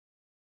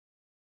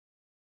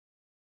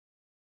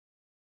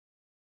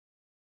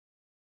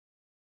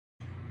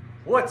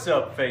What's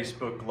up,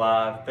 Facebook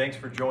Live? Thanks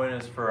for joining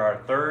us for our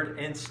third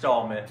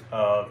installment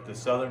of the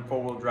Southern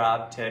Four-Wheel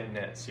Drive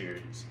TechNet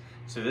series.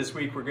 So this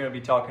week we're going to be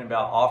talking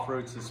about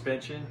off-road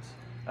suspensions.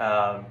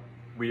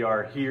 We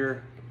are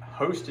here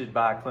hosted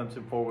by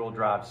Clemson Four-Wheel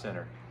Drive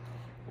Center.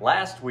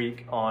 Last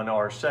week on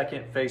our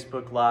second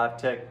Facebook Live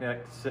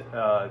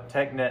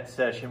TechNet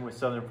session with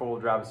Southern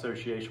Four-Wheel Drive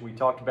Association, we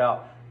talked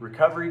about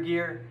recovery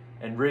gear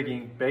and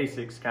rigging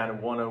basics kind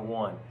of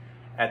 101.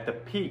 At the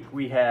peak,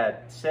 we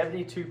had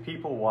 72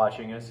 people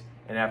watching us,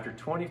 and after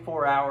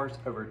 24 hours,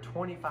 over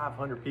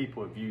 2,500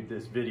 people have viewed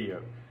this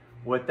video.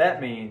 What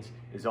that means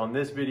is on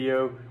this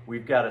video,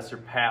 we've got to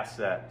surpass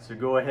that. So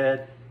go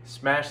ahead,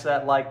 smash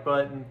that like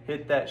button,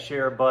 hit that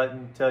share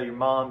button, tell your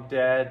mom,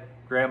 dad,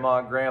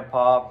 grandma,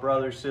 grandpa,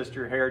 brother,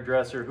 sister,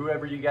 hairdresser,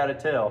 whoever you got to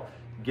tell,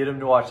 get them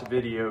to watch the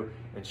video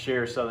and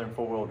share Southern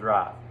Four-Wheel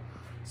Drive.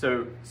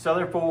 So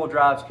Southern Four-Wheel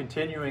Drive's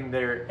continuing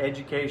their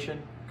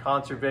education,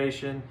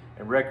 conservation,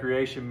 and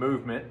recreation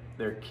movement,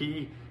 their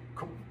key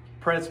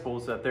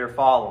principles that they're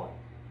following.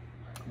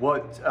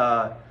 What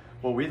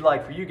we'd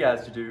like for you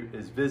guys to do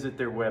is visit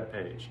their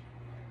webpage,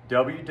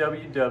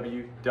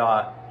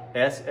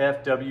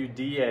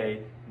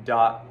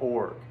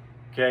 www.sfwda.org.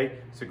 Okay,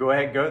 so go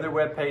ahead, go to their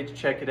webpage,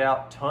 check it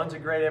out. Tons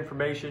of great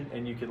information,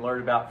 and you can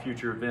learn about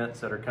future events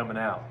that are coming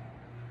out.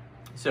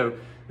 So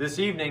this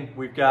evening,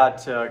 we've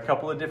got a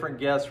couple of different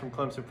guests from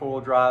Clemson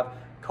Four-Wheel Drive.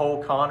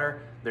 Cole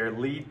Conner, their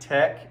lead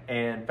tech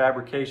and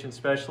fabrication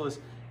specialist,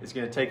 is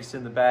going to take us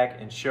in the back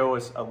and show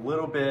us a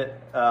little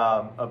bit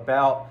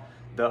about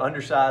the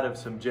underside of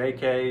some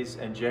JKs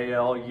and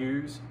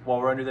JLUs while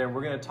we're under there. And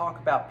we're going to talk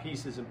about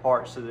pieces and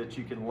parts so that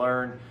you can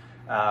learn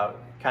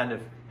kind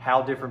of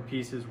how different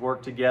pieces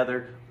work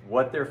together,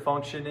 what their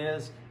function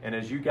is, and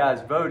as you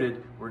guys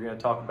voted, we're going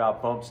to talk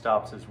about bump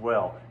stops as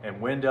well, and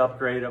when to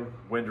upgrade them,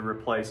 when to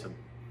replace them.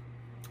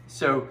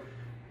 So,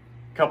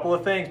 couple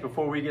of things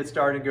before we get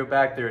started. Go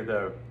back there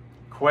though.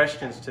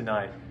 Questions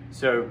tonight.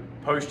 So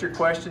post your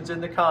questions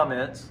in the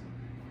comments.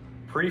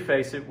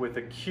 Preface it with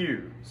a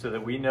Q so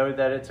that we know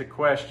that it's a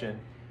question,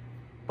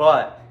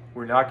 but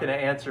we're not going to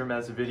answer them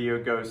as the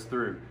video goes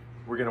through.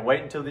 We're going to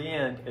wait until the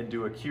end and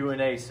do a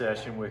Q&A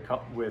session with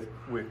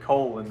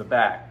Cole in the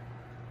back.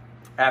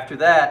 After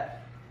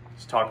that,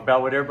 let's talk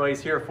about what everybody's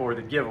here for,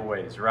 the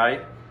giveaways,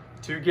 right?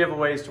 2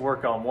 giveaways to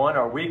work on. One,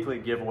 our weekly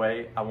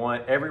giveaway. I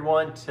want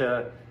everyone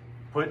to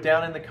put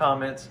down in the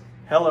comments,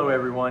 hello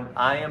everyone,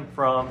 hello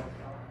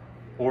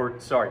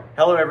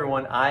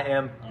everyone, I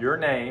am your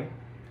name,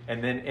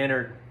 and then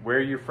enter where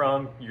you're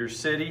from, your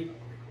city,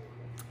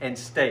 and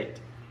state.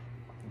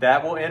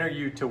 That will enter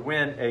you to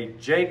win a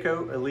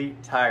Jayco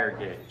Elite tire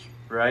gauge,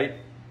 right?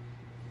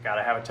 Got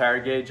to have a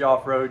tire gauge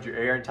off-road, you're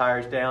airing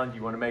tires down,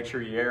 you want to make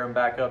sure you air them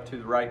back up to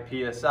the right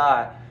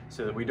PSI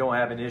so that we don't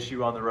have an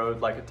issue on the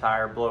road like a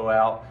tire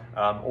blowout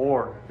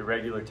or the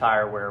regular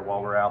tire wear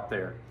while we're out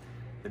there.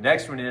 The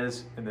next one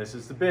is, and this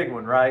is the big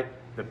one, right?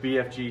 The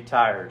BFG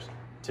tires.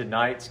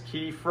 Tonight's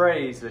key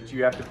phrase that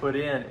you have to put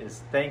in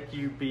is thank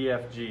you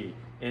BFG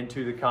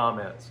into the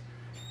comments.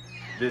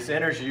 This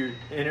enters you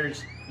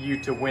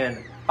to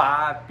win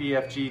 5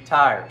 BFG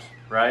tires,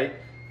 right?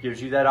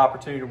 Gives you that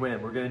opportunity to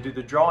win. We're going to do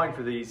the drawing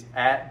for these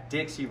at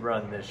Dixie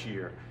Run this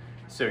year.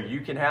 So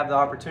you can have the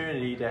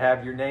opportunity to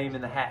have your name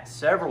in the hat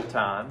several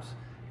times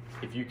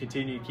if you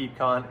continue to keep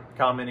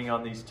commenting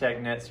on these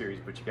TechNet series,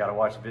 but you got to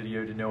watch the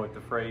video to know what the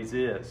phrase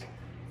is.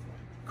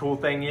 Cool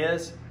thing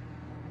is,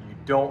 you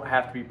don't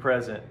have to be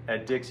present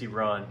at Dixie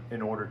Run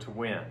in order to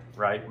win,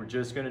 right? We're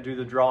just going to do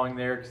the drawing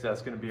there because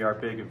that's going to be our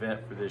big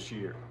event for this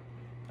year.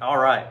 All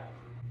right,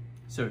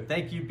 so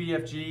thank you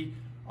BFG.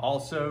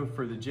 Also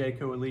for the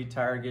Jayco Elite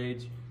tire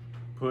gauge,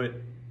 put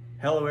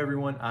hello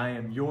everyone, I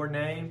am your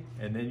name,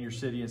 and then your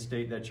city and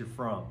state that you're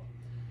from.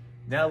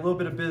 Now a little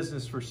bit of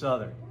business for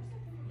Southern.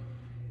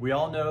 We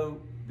all know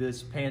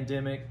this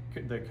pandemic,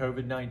 the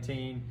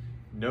COVID-19,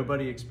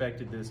 nobody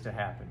expected this to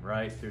happen,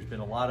 right? There's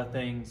been a lot of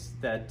things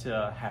that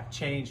have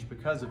changed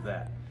because of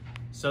that.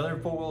 Southern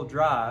Four-Wheel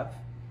Drive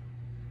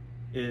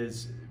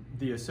is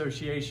the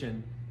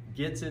association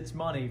gets its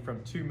money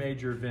from 2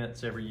 major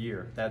events every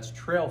year. That's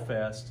Trail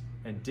Fest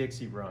and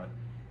Dixie Run.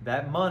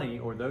 That money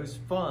or those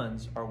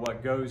funds are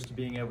what goes to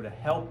being able to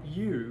help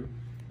you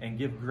and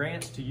give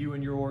grants to you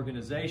and your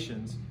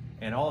organizations,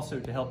 and also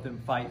to help them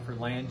fight for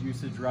land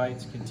usage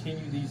rights,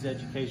 continue these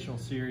educational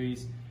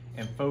series,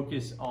 and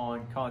focus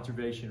on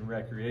conservation and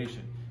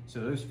recreation. So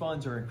those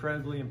funds are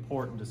incredibly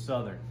important to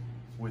Southern.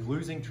 With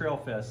losing Trail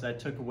Fest, that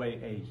took away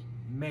a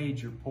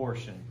major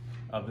portion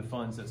of the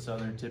funds that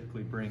Southern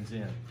typically brings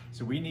in.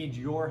 So we need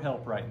your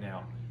help right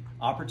now.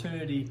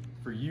 Opportunity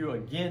for you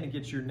again to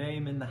get your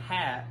name in the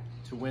hat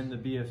to win the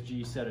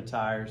BFG set of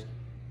tires.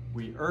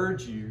 We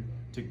urge you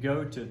to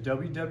go to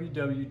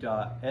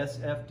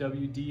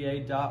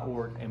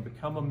www.sfwda.org and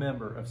become a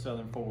member of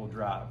Southern Four-Wheel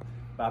Drive.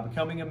 By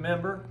becoming a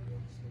member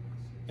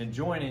and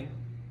joining,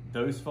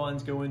 those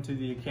funds go into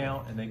the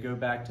account and they go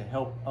back to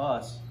help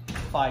us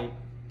fight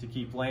to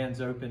keep lands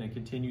open and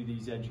continue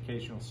these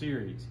educational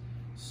series.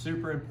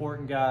 Super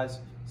important, guys.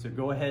 So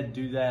go ahead and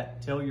do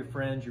that. Tell your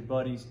friends, your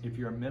buddies. If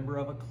you're a member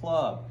of a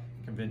club,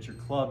 convince your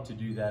club to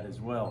do that as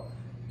well.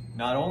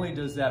 Not only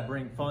does that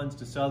bring funds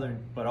to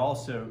Southern, but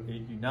also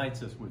it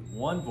unites us with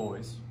one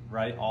voice,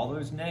 right? All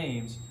those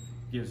names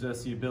gives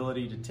us the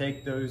ability to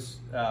take those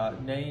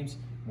names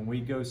when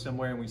we go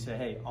somewhere and we say,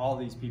 hey, all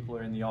these people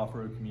are in the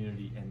off-road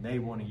community and they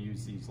want to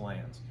use these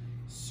lands.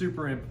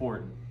 Super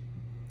important.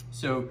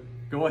 So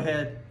go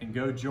ahead and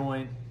go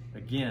join.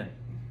 Again,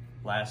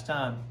 last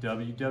time,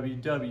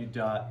 www.sfwda.org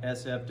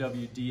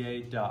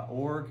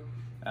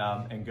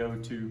and go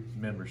to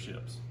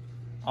memberships.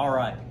 All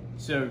right,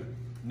 so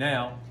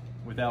now,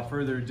 without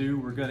further ado,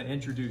 we're going to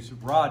introduce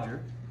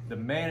Roger, the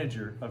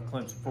manager of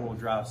Clemson 4-Wheel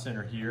Drive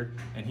Center here,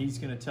 and he's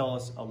going to tell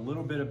us a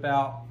little bit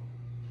about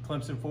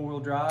Clemson 4-Wheel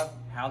Drive,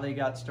 how they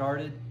got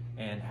started,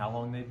 and how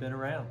long they've been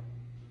around.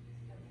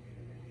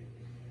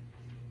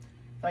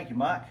 Thank you,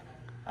 Mike.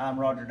 I'm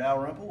Roger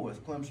Dalrymple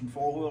with Clemson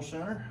 4-Wheel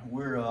Center.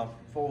 We're a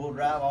 4-wheel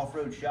drive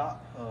off-road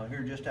shop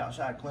here just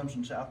outside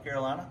Clemson, South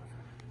Carolina.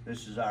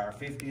 This is our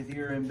 50th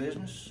year in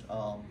business.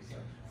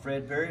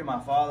 Fred Perry, my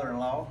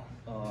father-in-law,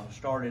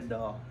 started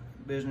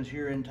business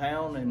here in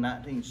town in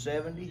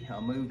 1970. I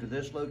moved to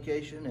this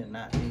location in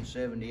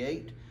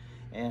 1978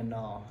 and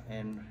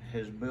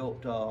has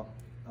built a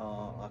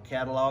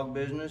catalog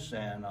business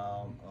and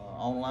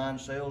online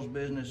sales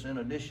business in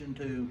addition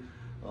to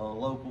a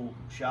local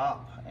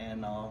shop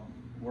and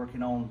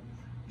working on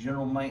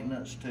general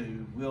maintenance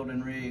to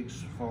building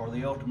rigs for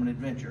the ultimate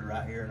adventure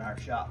right here in our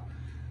shop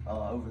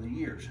over the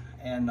years.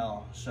 And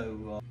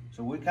so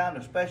we kind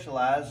of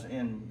specialize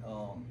in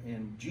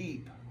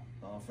Jeep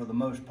for the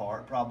most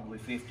part. Probably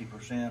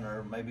 50%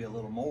 or maybe a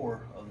little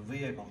more of the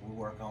vehicles we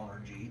work on are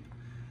Jeep,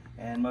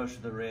 and most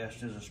of the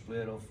rest is a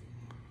split of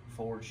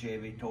Ford,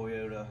 Chevy,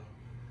 Toyota,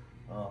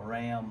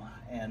 Ram,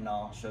 and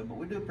but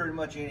we do pretty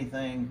much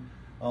anything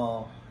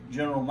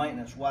general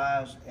maintenance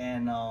wise,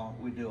 and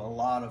we do a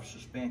lot of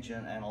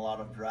suspension and a lot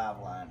of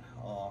driveline,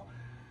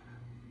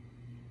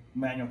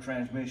 manual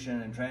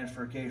transmission and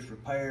transfer case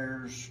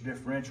repairs,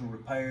 differential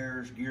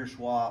repairs, gear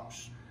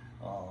swaps,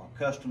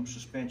 custom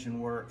suspension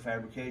work,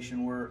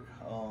 fabrication work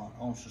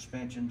on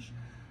suspensions.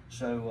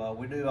 So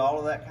we do all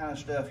of that kind of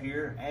stuff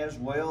here, as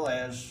well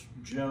as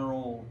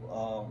general,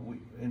 we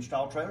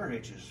install trailer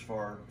hitches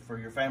for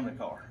your family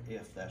car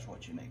if that's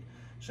what you need.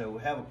 So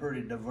we have a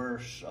pretty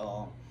diverse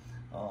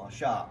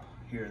shop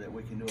here that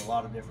we can do a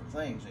lot of different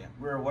things in.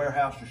 We're a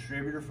warehouse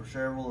distributor for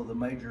several of the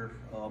major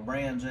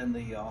brands in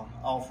the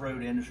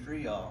off-road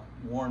industry,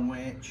 Warren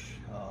Winch,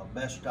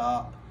 Best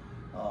Stop,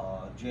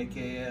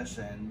 JKS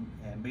and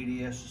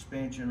BDS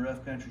suspension,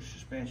 rough country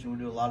suspension. We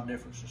do a lot of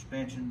different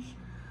suspensions.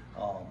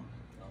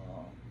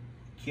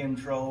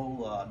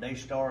 Kintrol,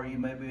 Daystar, you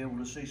may be able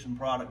to see some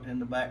product in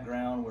the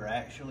background. We're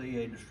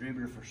actually a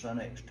distributor for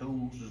SunX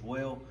Tools as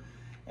well.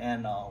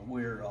 And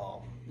we're a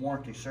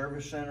warranty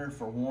service center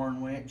for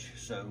Warren Winch.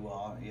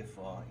 So if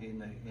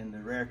in the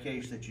rare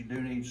case that you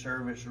do need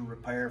service or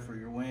repair for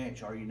your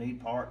winch, or you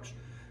need parts,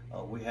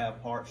 we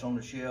have parts on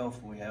the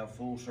shelf. We have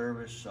full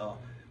service.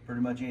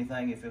 Pretty much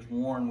anything. If it's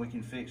worn, we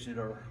can fix it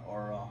or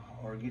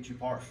get you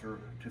parts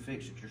to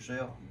fix it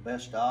yourself.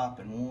 Best Stop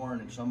and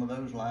Warren and some of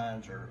those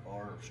lines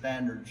are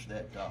standards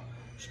that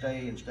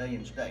stay and stay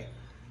and stay.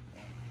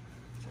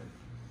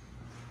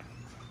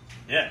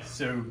 Yeah,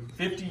 so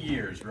 50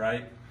 years,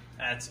 right?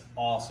 That's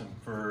awesome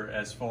for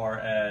as far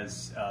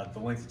as the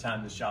length of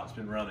time the shop's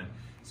been running.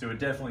 So it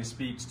definitely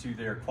speaks to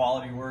their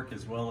quality work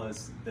as well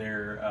as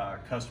their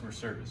customer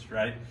service,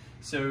 right?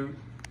 So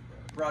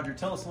Roger,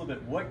 tell us a little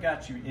bit, what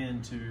got you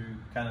into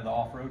kind of the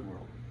off-road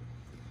world?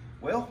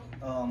 Well,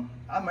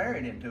 I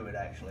married into it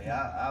actually.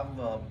 I've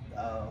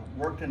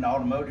worked in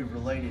automotive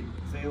related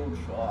fields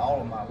all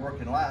of my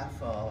working life.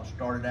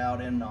 Started out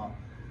in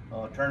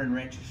turning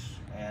wrenches,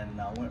 and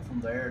I went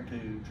from there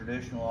to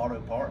traditional auto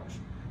parts.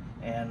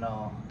 And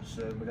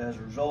but as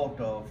a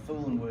result of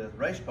fooling with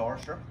race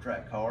cars, circle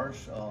track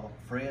cars,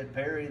 Fred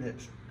Perry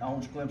that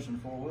owns Clemson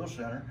 4-Wheel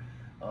Center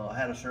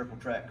had a circle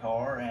track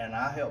car, and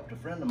I helped a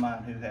friend of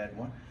mine who had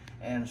one,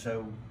 and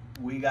so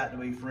we got to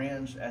be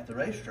friends at the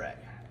racetrack.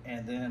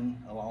 And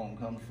then along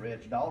comes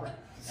Fred's daughter,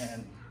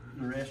 and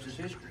the rest is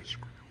history.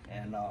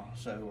 And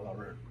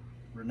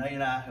Renee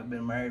and I have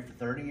been married for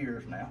 30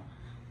 years now,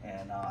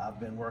 and I've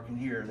been working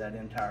here that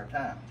entire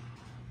time.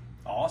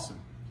 Awesome,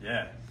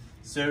 yeah.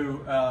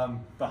 So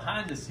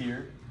behind us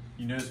here,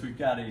 you notice we've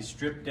got a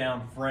stripped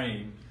down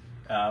frame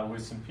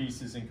with some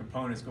pieces and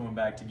components going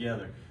back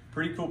together.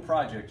 Pretty cool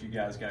project you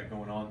guys got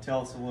going on. Tell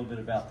us a little bit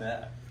about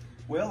that.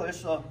 Well,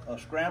 it's a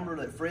scrambler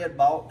that Fred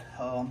bought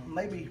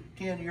maybe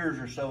 10 years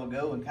or so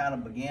ago and kind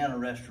of began a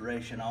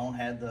restoration on.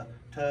 Had the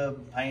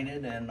tub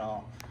painted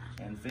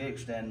and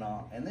fixed, and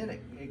then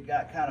it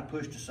got kind of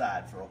pushed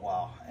aside for a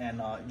while, and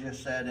it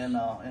just sat in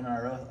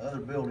our other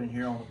building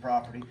here on the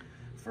property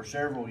for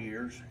several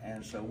years.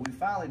 And so we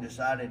finally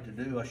decided to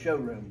do a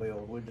showroom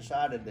build. We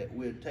decided that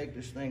we'd take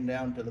this thing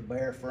down to the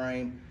bare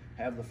frame,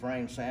 have the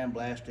frame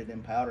sandblasted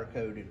and powder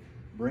coated,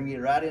 bring it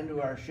right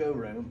into our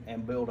showroom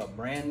and build a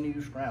brand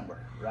new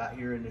scrambler right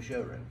here in the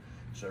showroom.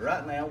 So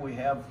right now we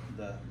have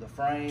the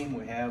frame,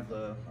 we have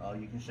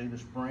you can see the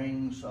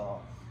springs,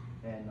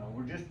 and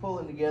we're just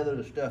pulling together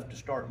the stuff to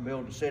start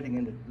setting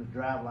into the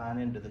drive line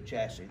into the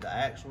chassis. The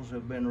axles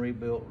have been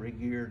rebuilt,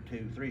 re-geared to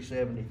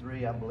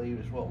 373, I believe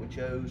is what we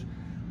chose.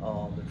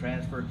 The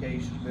transfer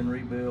case has been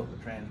rebuilt.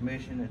 The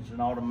transmission, it's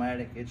an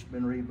automatic, it's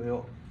been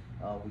rebuilt.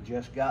 We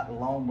just got the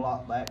long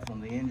block back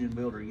from the engine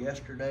builder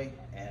yesterday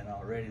and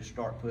ready to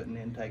start putting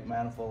intake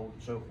manifold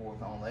and so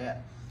forth on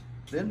that.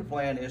 Then the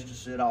plan is to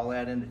set all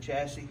that in the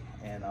chassis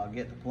and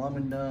get the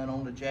plumbing done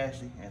on the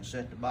chassis and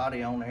set the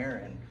body on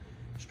there and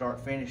start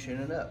finishing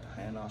it up.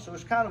 And so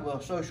it's kind of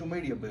a social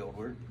media build.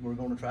 We're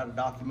going to try to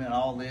document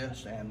all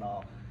this and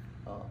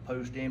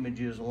post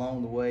images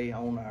along the way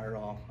on our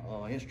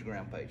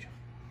Instagram page.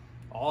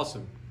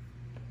 Awesome.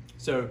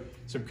 So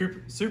some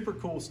super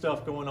cool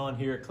stuff going on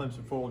here at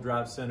Clemson 4-Wheel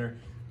Drive Center.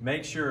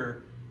 Make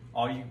sure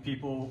all you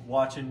people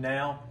watching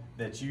now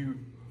that you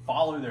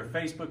follow their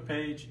Facebook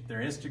page, their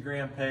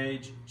Instagram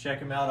page, check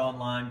them out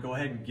online. Go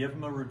ahead and give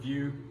them a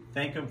review.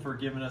 Thank them for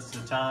giving us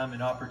the time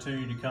and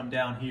opportunity to come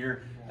down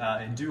here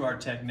and do our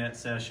TechNet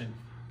session.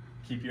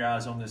 Keep your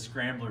eyes on this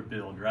Scrambler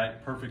build,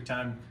 right? Perfect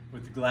time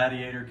with the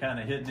Gladiator kind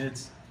of hitting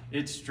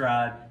its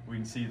stride. We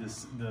can see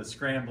the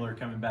Scrambler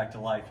coming back to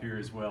life here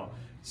as well.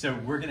 So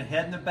we're going to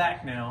head in the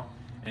back now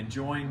and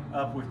join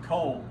up with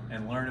Cole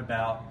and learn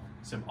about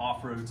some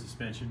off-road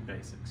suspension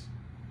basics.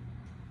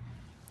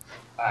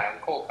 Hi, I'm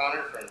Cole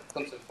Conner from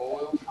Clemson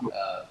 4-Wheel,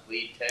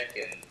 lead tech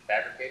and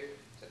fabricator.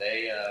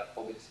 Today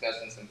we'll be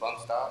discussing some bump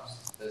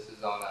stops. This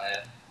is on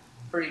a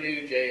pretty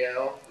new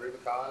JL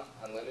Rubicon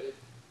Unlimited.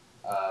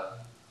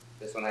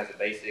 This one has a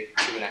basic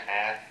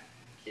 2.5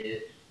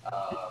 kit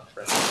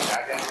from the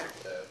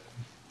Skydiver. So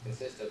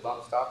consists of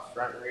bump stops,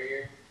 front and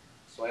rear,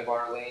 sway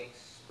bar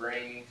links,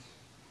 springs,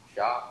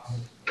 shocks.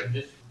 They're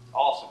just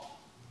awesome.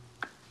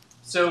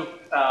 So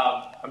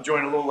I'm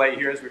joined a little late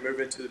here as we move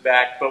into the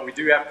back, but we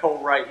do have Cole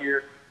right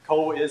here.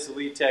 Cole is the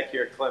lead tech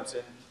here at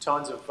Clemson.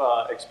 Tons of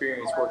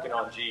experience working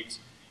on Jeeps.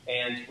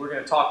 And we're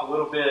going to talk a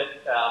little bit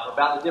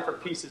about the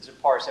different pieces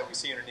and parts that we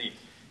see underneath.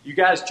 You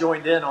guys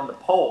joined in on the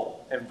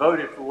poll and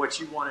voted for what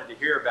you wanted to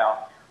hear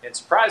about. And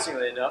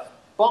surprisingly enough,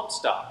 bump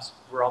stops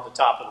were on the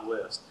top of the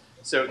list.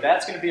 So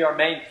that's going to be our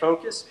main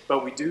focus,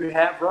 but we do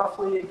have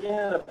roughly,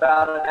 again,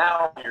 about an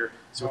hour here.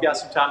 So we got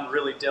some time to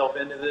really delve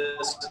into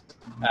this,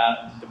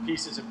 the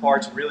pieces and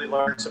parts, and really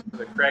learn some of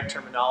the correct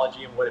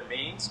terminology and what it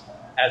means,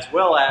 as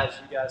well as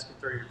you guys can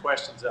throw your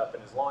questions up.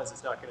 And as long as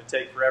it's not going to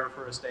take forever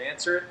for us to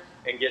answer it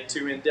and get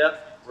too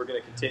in-depth, we're going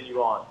to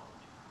continue on.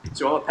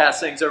 So I'm going to pass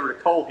things over to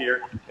Cole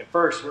here. And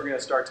first, we're going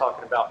to start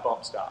talking about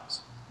bump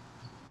stops.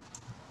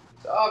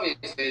 So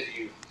obviously, as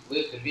you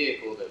lift the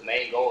vehicle, the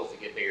main goal is to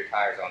get bigger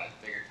tires on it.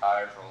 Bigger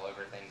tires roll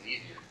over things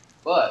easier.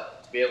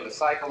 But to be able to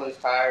cycle those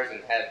tires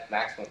and have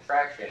maximum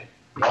traction,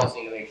 you also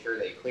need to make sure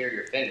they clear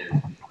your fenders.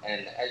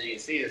 And as you can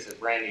see, this is a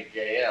brand new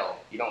JL.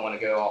 You don't want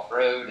to go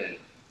off-road and,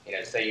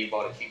 say you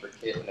bought a cheaper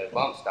kit with no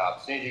bump stop.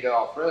 As soon as you go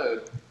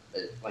off-road,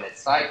 when it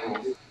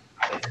cycles,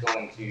 it's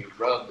going to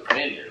rub the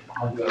fender.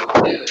 So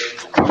what we do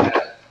is you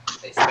have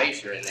a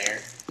spacer in there,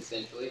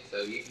 essentially.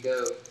 So you can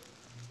go,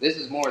 this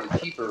is more the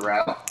cheaper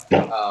route.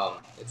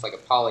 It's like a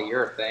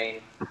polyurethane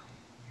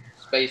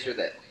spacer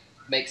that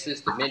makes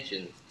this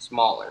dimension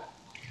smaller.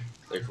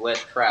 There's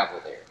less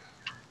travel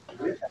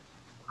there.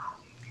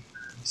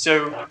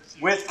 So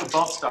with the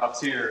bump stops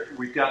here,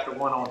 we've got the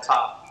one on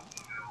top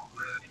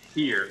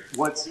here.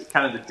 What's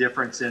kind of the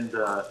difference in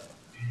the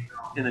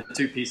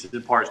two pieces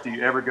and parts? Do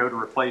you ever go to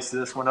replace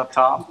this one up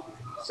top?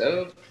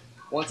 So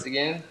once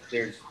again,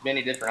 there's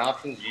many different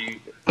options.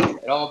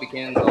 It all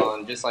begins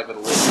on, just like with a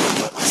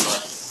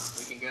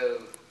lift, we can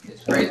go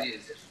as crazy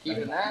as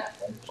keeping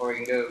that, or we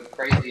can go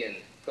crazy and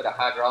put a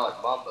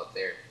hydraulic bump up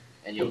there.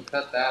 And you'll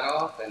cut that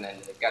off, and then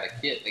they've got a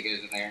kit that goes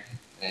in there,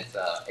 and it's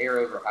air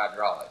over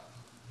hydraulic.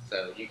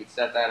 So you could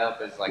set that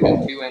up as like a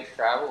 2-inch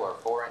travel or a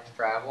 4-inch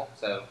travel.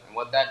 So, and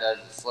what that does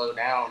is slow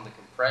down the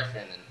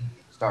compression and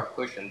start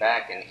pushing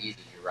back and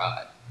eases your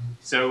ride.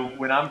 So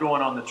when I'm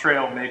going on the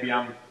trail, maybe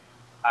I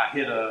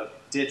hit a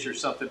ditch or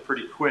something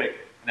pretty quick,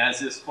 and as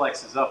this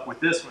flexes up with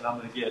this one, I'm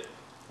going to get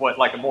what,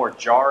 like a more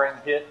jarring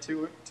hit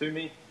to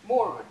me?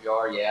 More of a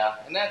jar, yeah,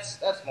 and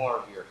that's more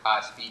of your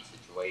high-speed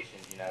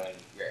situations, and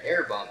your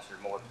air bumps are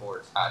more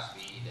towards high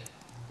speed, and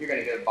you're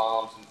going to go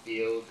bomb some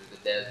fields or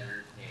the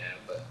desert,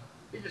 but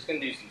you're just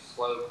going to do some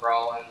slow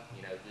crawling,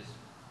 just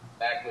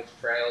backwoods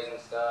trails and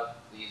stuff.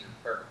 These are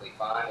perfectly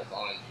fine as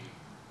long as you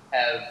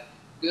have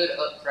good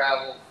up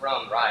travel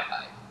from ride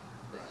height.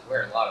 This is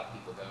where a lot of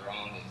people go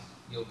wrong, is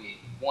you'll be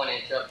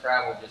 1-inch up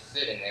travel just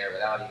sitting there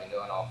without even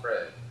going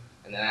off-road,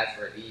 and then that's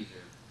where these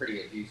are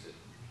pretty abusive.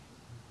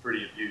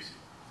 Pretty abusive.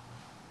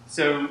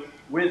 So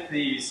with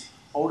these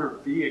older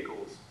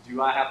vehicles,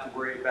 do I have to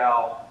worry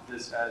about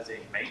this as a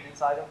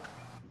maintenance item?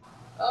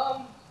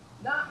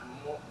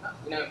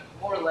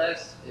 More or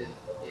less, it's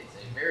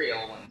a very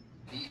old one.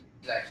 These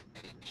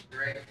actually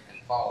break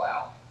and fall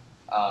out,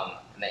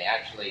 and they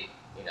actually,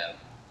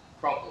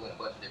 crumple in a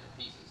bunch of different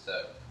pieces.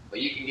 So,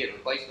 but you can get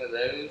replacement of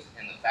those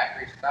in the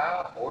factory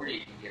style, or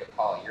you can get a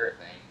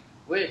polyurethane,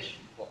 which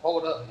will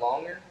hold up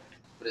longer,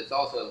 but it's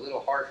also a little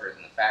harsher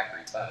than the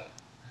factory foam.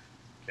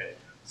 Okay.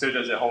 So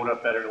does it hold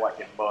up better like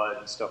in mud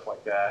and stuff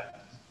like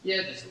that?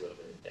 Yeah, just a little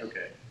bit. Yeah.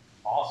 Okay.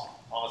 Awesome.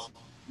 Awesome.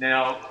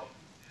 Now,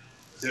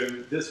 so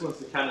this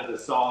one's kind of the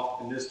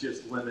soft, and this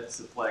just limits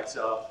the flex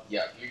up.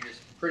 Yeah, you're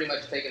just pretty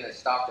much taking the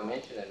stock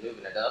dimension and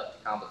moving it up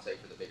to compensate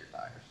for the bigger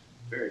tires.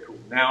 Very cool.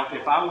 Now,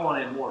 if I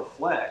wanted more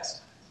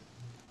flex,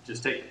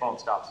 just take the bump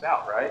stops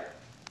out, right?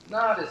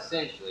 Not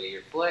essentially.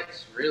 Your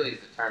flex really is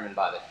determined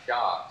by the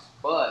shocks,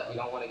 but you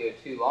don't want to go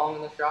too long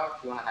in the shocks.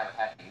 You want to have a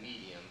happy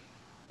medium,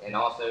 and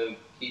also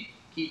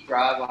keep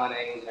driveline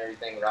angles and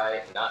everything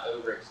right, and not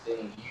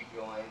overextending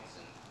U-joints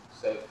and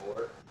so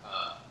forth.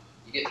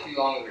 You get too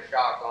long of a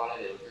shock on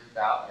it, it'll droop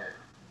out.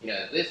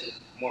 This is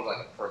more of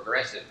like a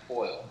progressive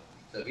coil.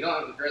 So if you don't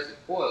have a progressive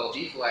coil,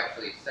 these will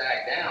actually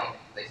sag down.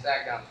 If they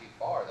sag down too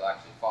far, they'll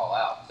actually fall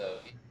out. So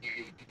if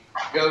you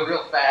go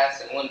real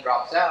fast and one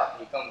drops out,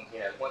 and you come,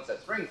 once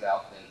that spring's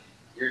out, then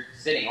you're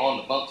sitting on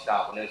the bump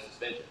stop with no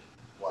suspension.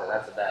 Wow. So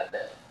that's a bad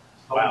day.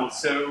 Wow.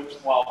 So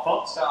while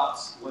bump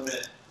stops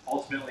limit,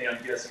 ultimately,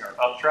 I'm guessing, are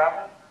up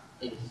travel,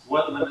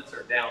 what limits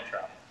are down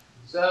travel?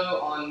 So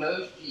on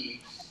most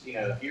Jeeps,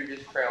 if you're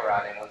just trail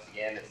riding, once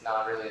again, it's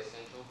not really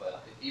essential.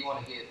 But if you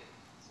want to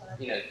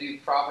get, do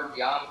proper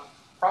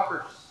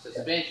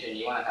suspension,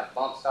 you want to have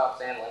bump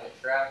stops and limit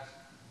straps.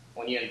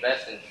 When you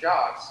invest in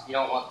shocks, you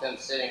don't want them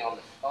sitting on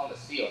the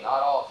seal.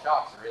 Not all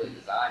shocks are really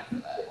designed for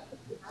that.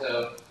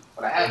 So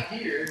what I have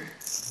here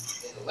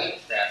is a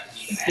limit strap that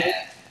you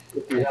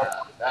can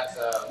add. That's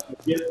a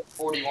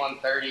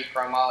 4130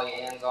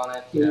 chromoly ends on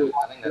it.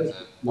 I think that's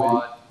a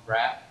quad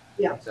wrap.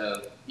 Yeah.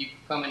 So you can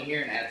come in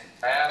here and add some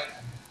tabs,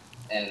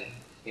 and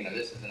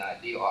this isn't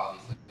ideal,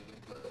 obviously.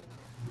 But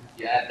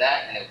you add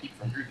that, and it'll keep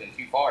from drooping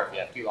too far if you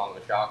have too long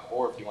of a shock,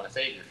 or if you want to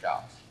save your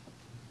shocks.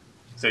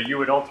 So you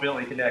would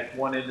ultimately connect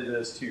one end of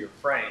this to your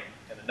frame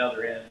and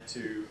another end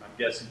to, I'm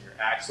guessing, your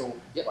axle,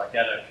 yep. Like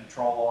at a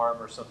control arm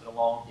or something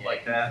along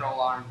like that?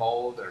 Control arm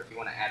bolt, or if you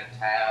want to add a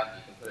tab,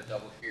 you can put a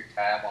double shear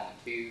tab on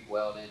the tube,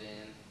 weld it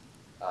in.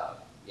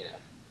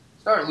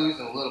 Start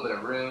losing a little bit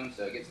of room,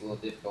 so it gets a little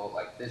difficult.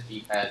 Like this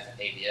Jeep has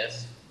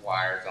ABS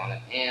wires on it,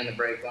 and the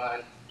brake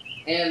line,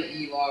 and the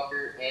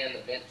E-locker, and the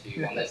vent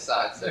tube on this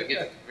side, so it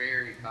gets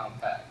very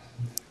compact.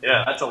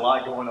 Yeah, that's a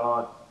lot going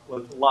on. A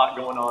lot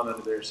going on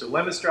under there. So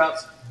limit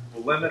straps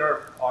will limit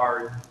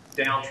our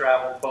down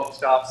travel. Bump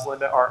stops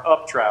limit our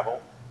up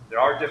travel. There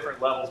are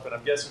different levels, but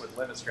I'm guessing with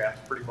limit straps,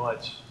 pretty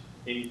much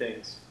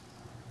anything's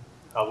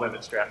a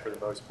limit strap for the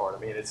most part. I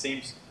mean, it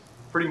seems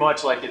pretty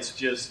much like it's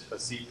just a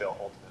seatbelt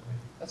ultimately.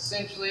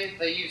 Essentially,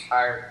 they use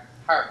higher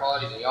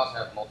qualities, and you also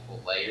have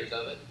multiple layers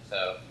of it.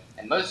 So,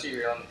 and most of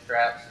your limit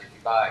straps, if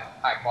you buy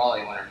high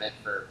quality one, are meant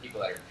for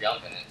people that are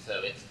jumping it. So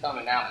it's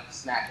coming out and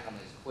snatching them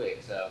as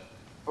quick. So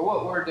for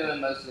what we're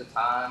doing most of the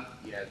time,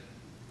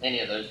 any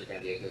of those are going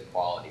to be a good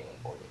quality one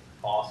for you.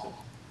 Awesome.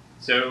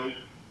 So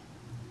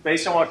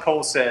based on what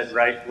Cole said,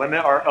 right,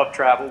 limit our up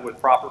travel with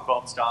proper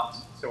bump stops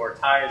so our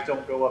tires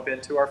don't go up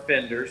into our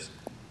fenders.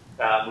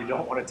 We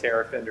don't want to tear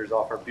our fenders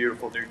off our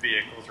beautiful new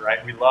vehicles,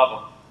 right? We love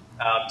them.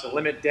 To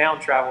limit down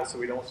travel so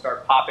we don't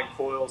start popping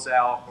coils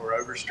out or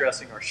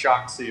overstressing our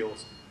shock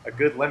seals, a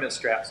good limit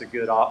strap is a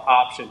good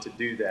option to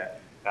do that.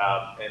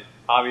 And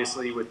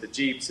obviously with the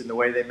Jeeps and the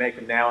way they make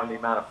them now and the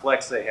amount of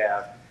flex they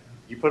have,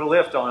 you put a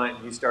lift on it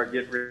and you start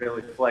getting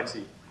really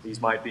flexy, these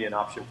might be an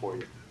option for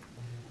you.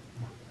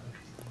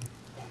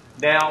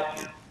 Now,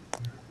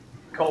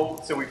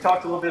 Cole, so we've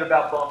talked a little bit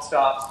about bump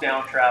stops,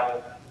 down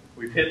travel.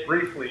 We've hit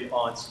briefly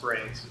on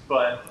springs,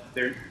 but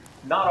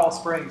not all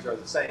springs are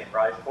the same,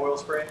 right? Coil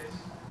springs?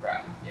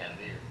 Right, yeah.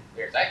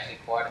 There's actually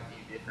quite a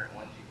few different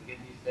ones you can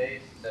get these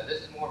days. So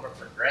this is more of a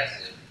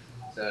progressive.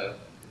 So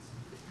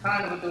it's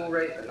kind of a dual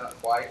rate, but not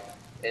quite.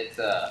 It's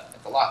a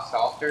lot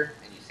softer,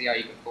 and you see how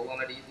you can pull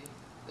on it easy.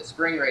 The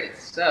spring rate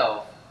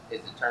itself is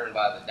determined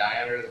by the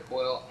diameter of the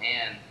coil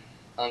and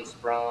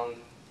unsprung.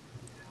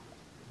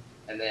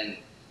 And then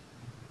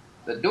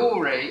the dual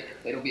rate,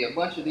 it'll be a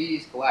bunch of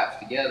these collapsed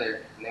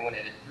together, and then when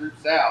it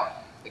droops out,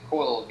 the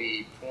coil will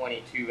be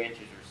 22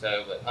 inches or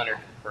so, but under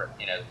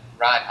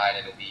ride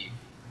height it'll be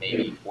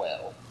maybe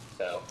 12.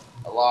 So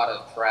a lot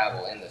of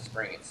travel in the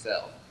spring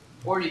itself.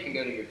 Or you can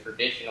go to your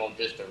traditional,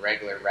 just a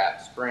regular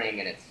wrapped spring,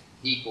 and it's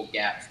equal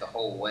gaps the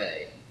whole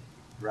way.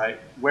 Right.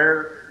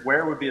 Where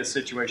would be a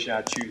situation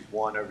I'd choose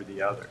one over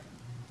the other?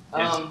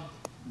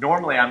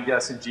 Normally, I'm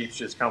guessing Jeeps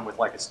just come with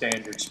like a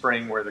standard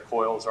spring where the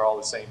coils are all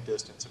the same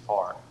distance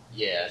apart.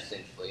 Yeah,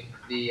 essentially.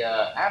 The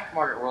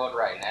aftermarket world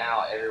right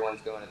now,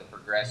 everyone's going to the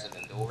progressive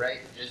and dual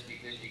rate just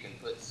because you can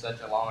put such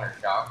a longer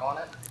shock on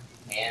it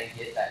and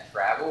get that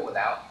travel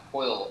without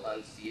coil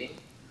unseating.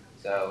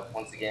 So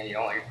once again, you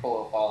don't want your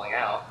coil falling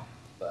out.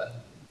 But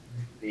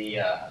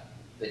the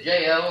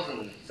JLs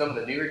and some of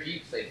the newer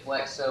Jeeps, they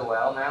flex so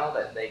well now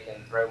that they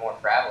can throw more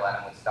travel at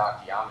them with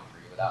stock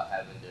geometry without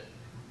having to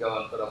go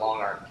and put a long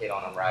arm kit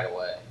on them right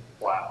away.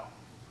 Wow.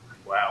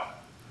 Wow.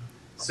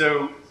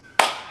 So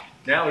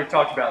now we've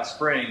talked about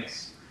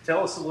springs.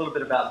 Tell us a little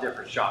bit about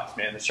different shocks,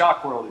 man. The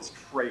shock world is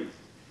crazy.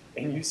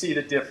 and you see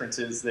the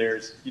differences.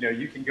 There's,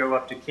 you can go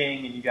up to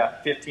King and you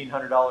got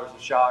 $1,500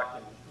 a shock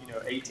and,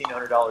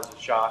 $1,800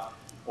 a shock,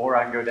 or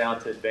I can go down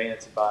to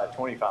Advance and buy a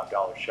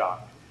 $25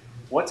 shock.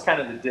 What's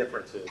kind of the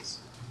differences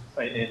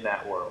in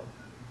that world?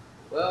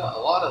 Well,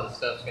 a lot of the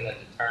stuff's going to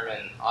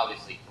determine,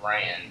 obviously,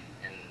 brand,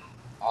 and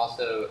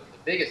also the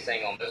biggest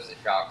thing on most of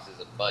the shocks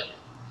is a budget.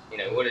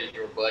 What is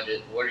your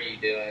budget? What are you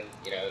doing?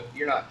 If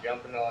you're not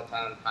jumping all the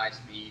time, high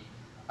speed,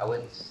 I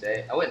wouldn't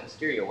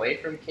steer you away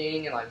from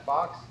King and like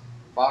Fox.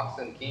 Fox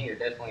and King are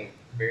definitely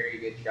very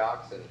good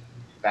shocks and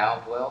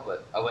valve well,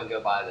 but I wouldn't go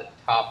buy the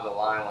top of the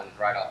line ones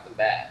right off the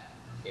bat.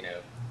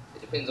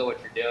 It depends on what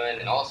you're doing,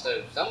 and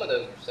also some of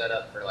those are set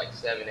up for like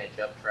 7-inch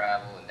up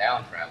travel and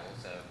down travel.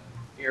 So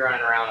if you're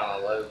running around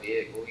on a low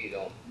vehicle,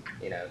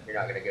 you're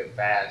not going to go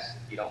fast.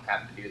 You don't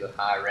have to do the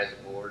high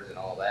reservoirs and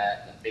all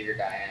that, and the bigger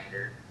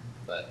diameter.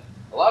 But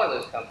a lot of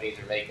those companies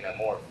are making it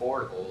more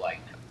affordable. Like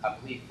I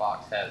believe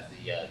Fox has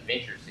the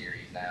Adventure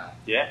series now.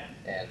 Yeah.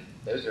 And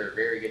those are a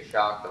very good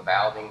shock. The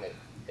valving,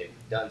 they've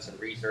done some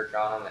research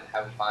on them and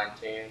have them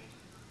fine-tuned,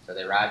 so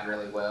they ride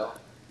really well.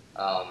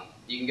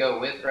 You can go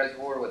with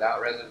reservoir,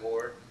 without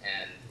reservoir,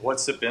 and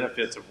what's the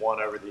benefits of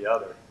one over the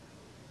other?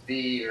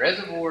 The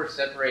reservoir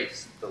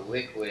separates the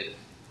liquid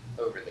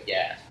over the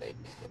gas,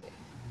 basically.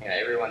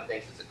 Everyone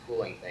thinks it's a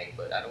cooling thing,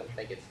 but I don't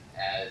think it's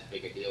as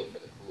big a deal for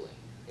the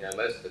cooling.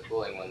 Most of the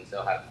cooling ones,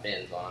 they'll have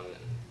fins on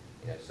them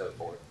and, so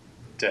forth.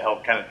 To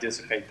help kind of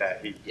dissipate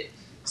that heat. Yes.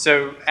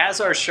 So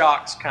as our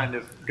shocks kind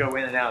of go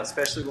in and out,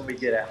 especially when we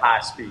get at high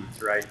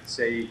speeds, right?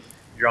 Say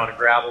you're on a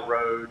gravel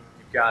road,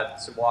 you've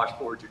got some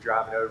washboards, you're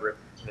driving over it,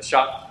 and the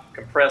shock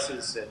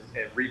compresses and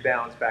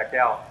rebounds back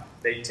out.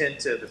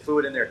 The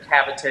fluid in there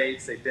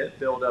cavitates, they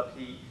build up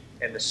heat,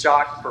 and the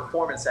shock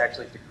performance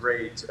actually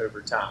degrades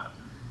over time.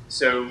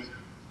 So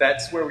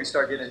that's where we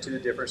start getting into the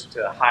difference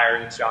to higher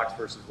end shocks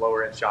versus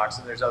lower end shocks,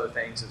 and there's other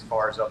things as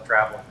far as up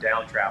travel and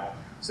down travel.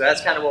 So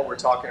that's kind of what we're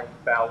talking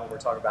about when we're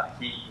talking about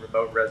heat,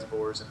 remote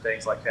reservoirs, and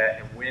things like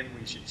that, and when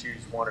we should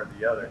choose one or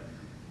the other.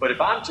 But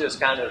if I'm just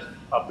kind of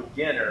a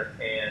beginner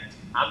and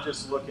I'm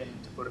just looking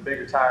to put a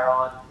bigger tire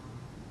on,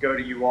 go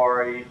to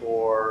URI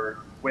or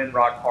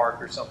Windrock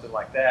Park or something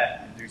like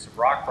that and do some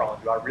rock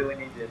crawling, do I really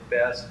need to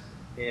invest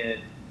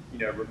in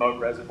remote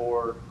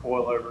reservoir,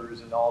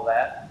 coilovers, and all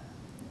that?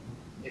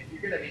 If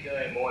you're going to be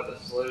doing more of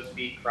the slow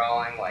speed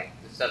crawling, like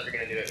the stuff you're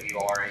going to do at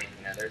URI,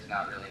 there's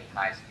not really any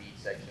high speed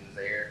sections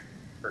there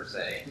per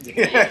se.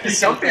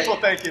 Some people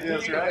think it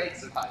is, you right? You can make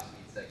some high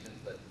speed sections,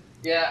 but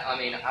yeah,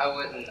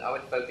 I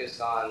would focus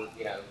on,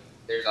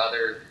 there's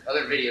other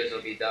videos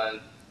that'll be done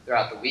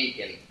throughout the week,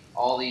 and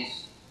all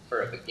these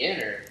for a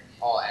beginner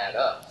all add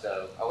up.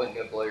 So I wouldn't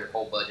go blow your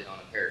whole budget on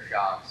a pair of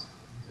shocks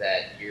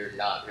that you're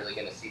not really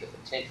going to see the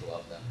potential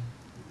of them.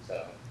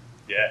 So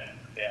yeah,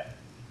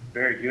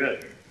 very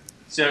good.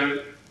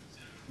 So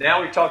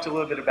now we've talked a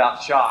little bit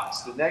about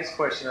shocks. The next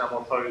question I'm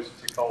going to pose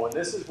to Cole, and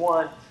this is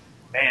one,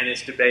 man,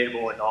 it's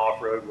debatable in the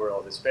off-road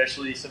world,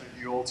 especially some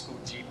of you old school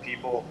Jeep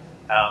people.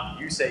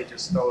 You say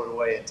just throw it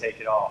away and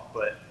take it off,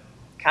 but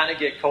kind of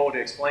get Cole to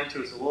explain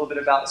to us a little bit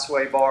about the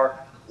sway bar,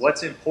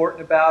 what's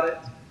important about it,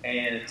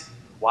 and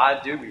why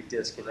do we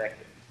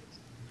disconnect it?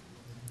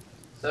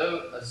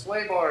 So a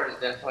sway bar is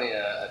definitely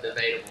a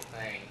debatable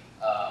thing.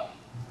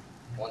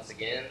 Once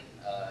again,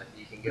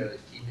 you can go as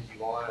cheap as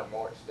you want or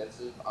more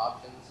expensive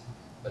options,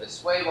 but a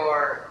sway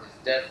bar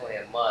is definitely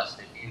a must.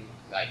 If you,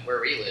 like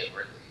where we live,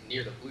 we're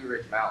near the Blue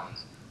Ridge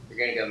Mountains, you're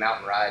going to go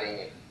mountain riding,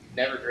 and you've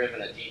never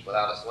driven a Jeep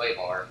without a sway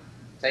bar,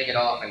 take it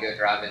off and go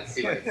drive it and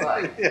see what it's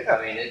like.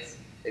 Yeah.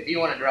 If you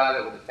want to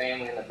drive it with a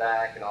family in the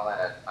back and all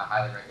that, I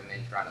highly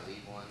recommend trying to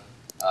leave one.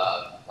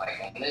 Like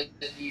on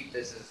this Jeep,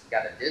 this has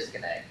got a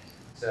disconnect,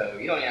 so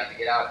you don't even have to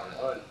get out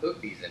and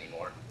unhook these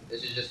anymore.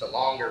 This is just a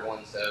longer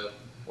one, so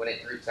when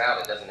it droops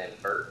out, it doesn't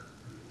invert.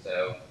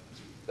 So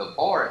the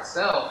bar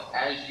itself,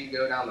 as you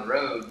go down the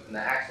road and the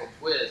axle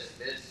twists,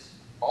 this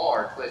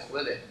bar twists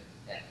with it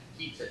and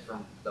keeps it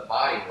from the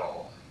body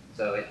roll.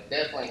 So it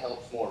definitely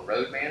helps more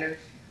road manners.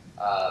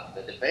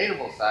 The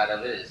debatable side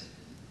of it is,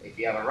 if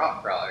you have a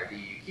rock crawler, do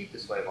you keep the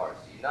sway bars?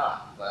 Do you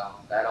not?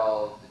 Well, that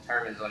all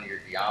determines on your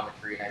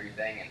geometry and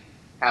everything and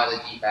how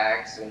the Jeep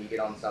acts when you get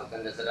on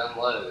something. Does it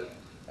unload?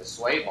 A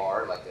sway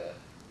bar, like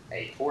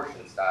a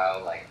torsion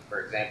style, like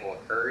for example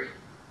a Curry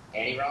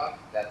anti-rock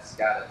that's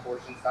got a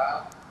torsion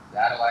style,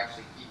 that'll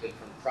actually keep it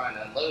from trying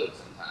to unload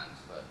sometimes,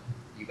 but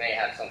you may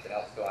have something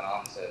else going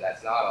on, so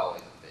that's not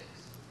always a fix.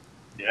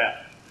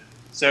 Yeah.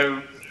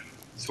 So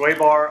sway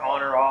bar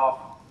on or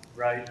off,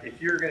 right?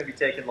 If you're going to be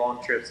taking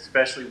long trips,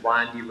 especially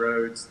windy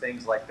roads,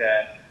 things like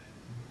that,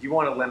 you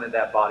want to limit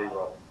that body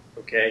roll,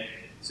 okay?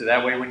 So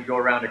that way when you go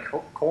around a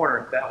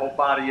corner, that whole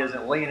body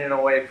isn't leaning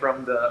away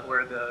from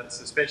where the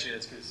suspension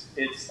is, because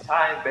it's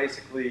tying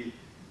basically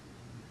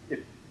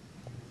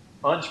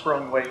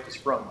unsprung weight to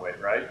sprung weight,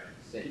 right?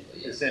 Essentially,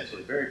 yes.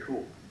 Essentially, very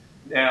cool.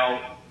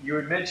 Now, you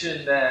had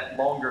mentioned that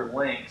longer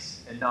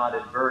lengths and not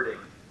inverting.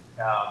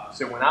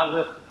 So when I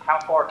lift, how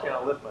far can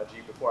I lift my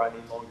Jeep before I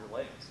need longer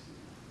lengths?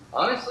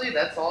 Honestly,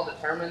 that's all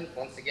determined,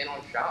 once again,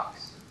 on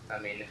shocks. I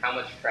mean, how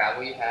much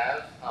travel you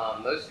have.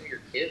 Most of your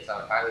kits,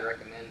 I would highly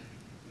recommend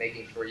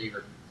making sure you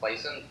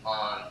replace them.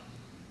 On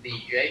the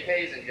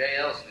JKs and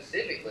JLs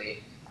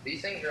specifically,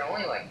 these things are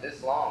only like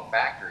this long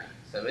factory,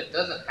 so it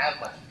doesn't have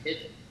much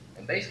pivot.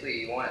 And basically,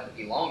 you want it to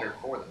be longer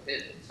for the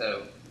pivot,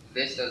 so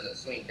this doesn't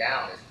swing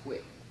down as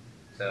quick.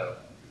 So,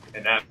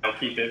 and that'll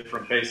keep it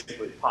from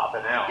basically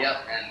popping out. Yep,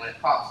 and when it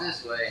pops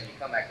this way and you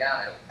come back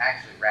down, it'll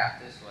actually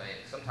wrap this way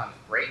and sometimes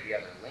break the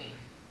other link.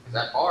 Because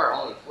that bar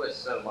only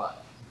twists so much.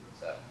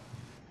 So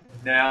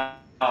now,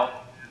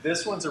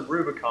 this one's a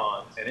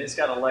Rubicon, and it's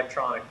got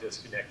electronic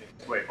disconnecting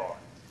sway bar.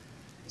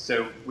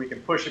 So we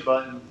can push a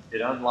button,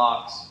 it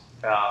unlocks.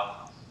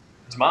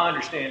 To my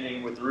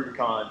understanding with the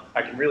Rubicon,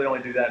 I can really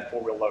only do that in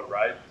four-wheel load,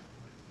 right?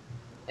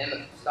 In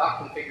the stock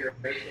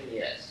configuration,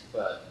 yes,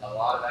 but a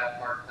lot of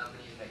aftermarket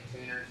companies make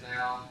tuners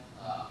now.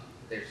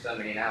 There's so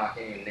many now, I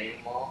can't even name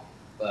them all.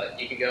 But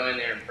you can go in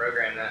there and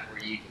program that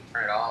where you can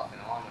turn it off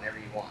and on whenever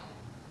you want.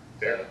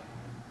 So,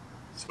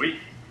 sweet.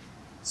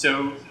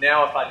 So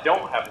now if I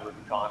don't have a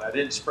Rubicon, I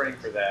didn't spring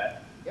for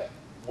that. Yep.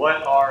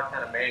 What are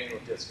kind of manual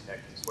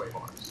disconnecting sway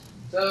bars?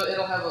 So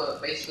it'll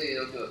have basically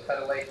it'll do a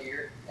cutaway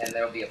here, and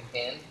there'll be a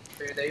pin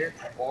through there,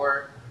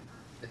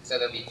 so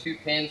there'll be 2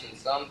 pins in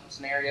some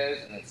scenarios,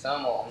 and then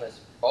some on this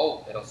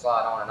bolt, it'll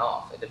slide on and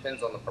off. It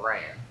depends on the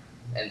parameter.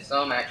 And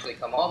some actually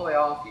come all the way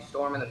off, you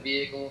store them in the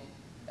vehicle,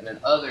 and then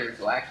others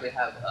will actually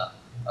have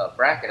a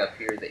bracket up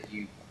here that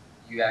you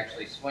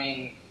actually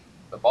swing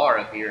the bar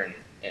up here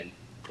and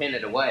pin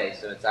it away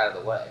so it's out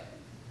of the way.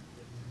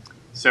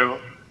 So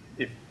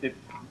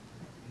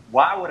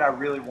why would I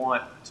really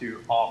want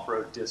to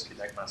off-road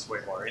disconnect my sway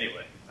bar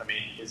anyway? I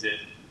mean, is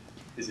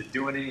it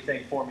doing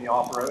anything for me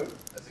off-road?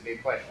 That's a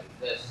good question.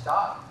 The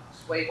stock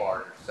sway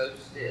bars are so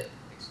stiff,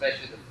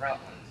 especially the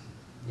front ones.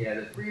 You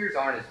know, the rears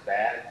aren't as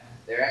bad.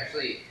 They're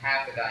actually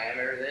half the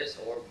diameter of this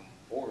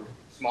or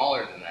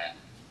smaller than that.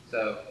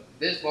 So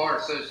this bar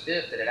is so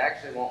stiff that it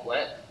actually won't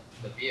let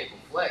the vehicle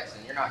flex,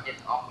 and you're not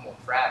getting optimal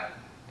travel.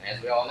 And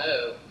as we all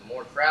know, the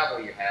more travel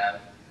you have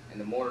and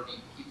the more you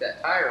keep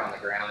that tire on the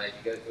ground as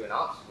you go through an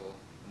obstacle,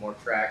 the more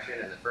traction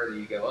and the further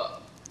you go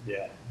up.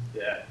 Yeah.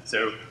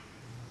 So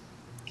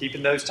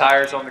keeping those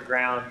tires on the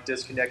ground,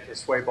 disconnecting the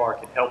sway bar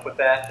can help with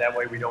that. That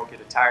way we don't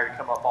get a tire to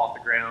come up off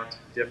the ground.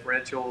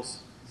 Differentials,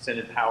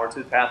 sending power to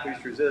the path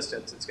least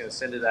resistance. It's going to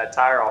send that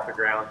tire off the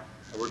ground,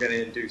 and we're going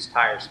to induce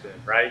tire spin,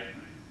 right?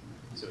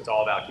 So it's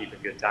all about keeping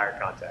good tire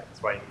contact.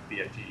 That's why you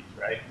need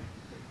BFGs, right?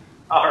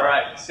 All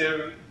right,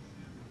 so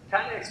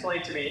kind of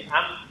explain to me,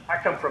 I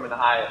come from an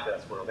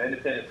IFS world,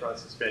 independent front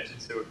suspension,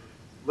 so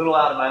a little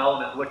out of my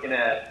element looking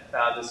at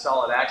the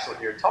solid axle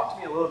here. Talk to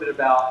me a little bit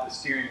about the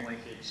steering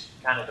linkage,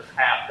 kind of the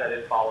path that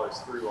it follows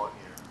through on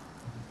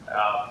here.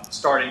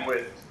 Starting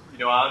with,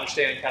 I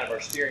understand kind of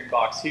our steering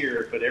box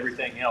here, but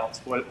everything else,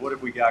 what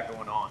have we got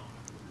going on?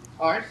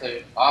 All right, so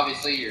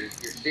obviously your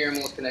steering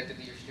wheel is connected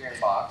to your steering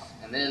box,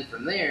 and then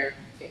from there,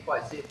 you can't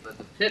quite see it, but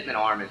the pitman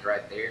arm is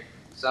right there.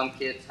 Some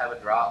kits have a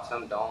drop,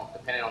 some don't,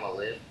 depending on the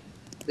lift.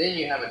 Then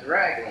you have a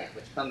drag link,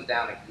 which comes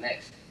down and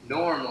connects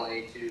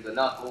normally to the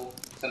knuckle.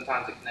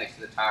 Sometimes it connects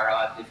to the tie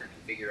rod, different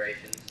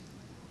configurations.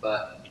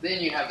 But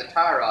then you have the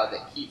tie rod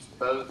that keeps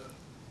both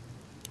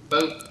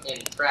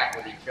in track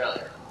with each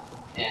other.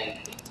 And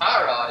the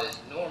tie rod is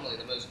normally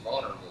the most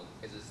vulnerable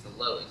because it's the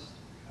lowest.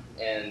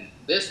 And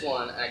this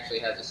one actually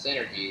has a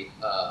Synergy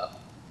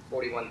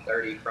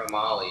 4130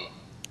 chromoly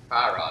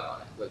tie rod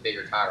on it with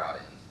bigger tie rod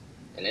ends.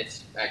 And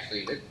it's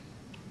actually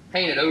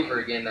painted over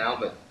again now,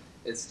 but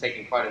it's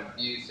taken quite an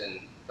abuse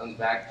and comes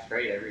back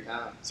straight every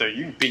time. So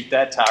you can beat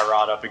that tie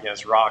rod up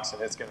against rocks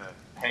and it's going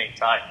to hang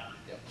tight.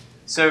 Yep.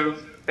 So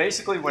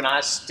basically when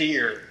I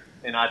steer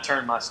and I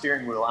turn my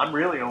steering wheel, I'm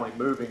really only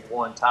moving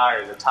one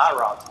tire. The tie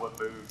rod's what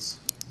moves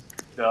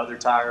the other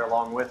tire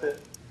along with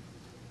it?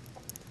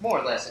 More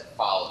or less it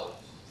follows.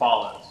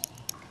 Follows.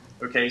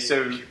 Okay,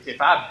 so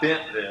if I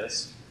bent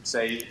this,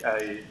 say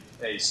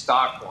a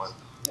stock one,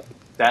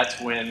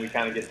 that's when we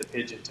kind of get the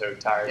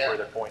pigeon-toed tires where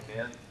they're pointing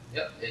in.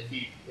 Yep.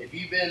 If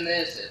you bend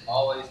this, it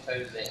always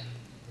toes in.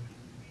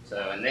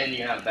 So, and then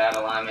you have bad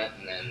alignment,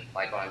 and then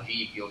like on a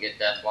Jeep, you'll get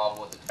death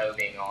wobble with the toe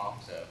being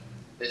off. So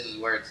this is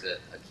where it's a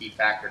key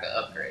factor to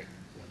upgrade.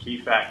 Key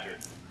factor,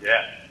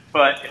 yeah.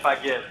 But if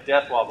I get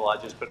death wobble, I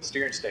just put a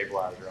steering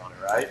stabilizer on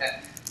it, right?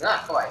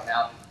 Not quite.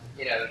 Now,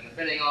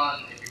 depending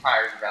on if your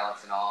tires are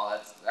balanced and all,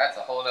 that's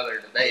a whole other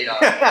debate on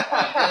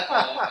death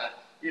wobble. But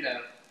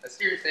a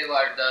steering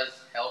stabilizer does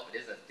help. It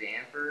is a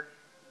damper.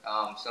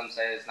 Some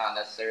say it's not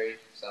necessary,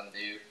 some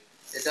do.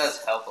 It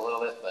does help a little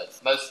bit, but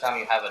most of the time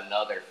you have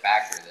another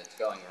factor that's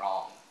going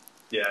wrong.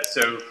 Yeah,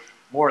 so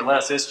more or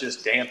less it's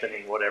just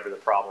dampening whatever the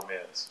problem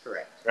is.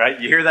 Correct. Right?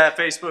 You hear that,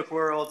 Facebook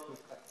world?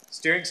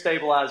 Steering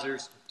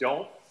stabilizers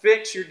don't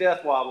fix your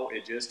death wobble,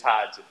 it just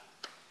hides it.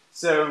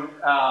 So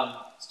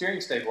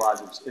steering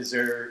stabilizers,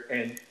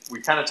 and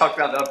we kind of talked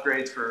about the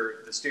upgrades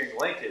for the steering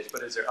linkage,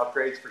 but is there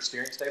upgrades for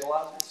steering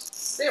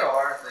stabilizers? There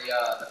are.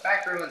 The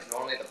factory ones,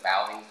 normally the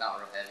valving's not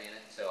real heavy in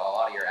it, so a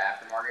lot of your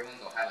aftermarket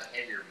ones will have a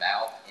heavier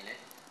valve in it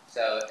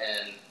So,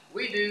 and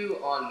we do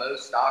on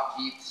most stock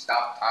Jeeps,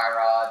 stock tie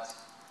rods,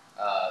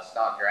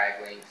 stock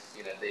drag links,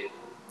 you know,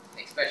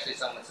 especially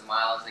some with some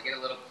miles, they get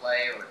a little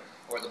play,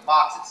 or the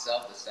box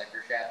itself, the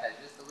sector shaft has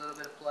just a little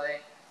bit of play,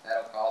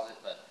 that'll cause it.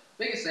 But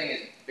biggest thing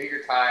is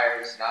bigger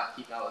tires, not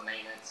keeping up with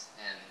maintenance,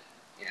 and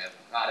you know,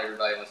 not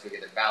everybody wants to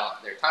get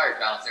their tires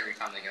balanced every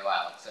time they go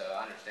out. So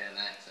I understand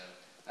that. So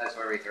that's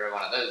where we throw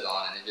one of those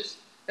on, and it just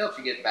helps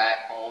you get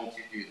back home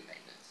to do the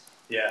maintenance.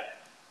 Yeah,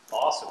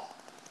 awesome.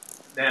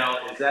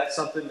 Now, is that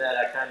something that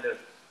I kind of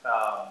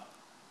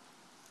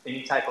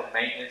any type of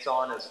maintenance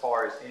on as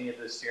far as any of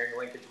the steering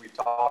linkage we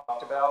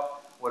talked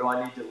about? What do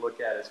I need to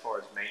look at as far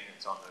as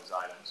maintenance on those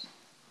items?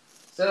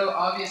 So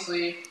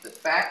obviously, the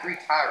factory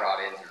tie rod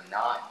ends are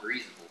not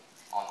greasable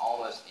on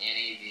almost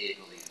any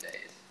vehicle these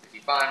days. If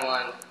you find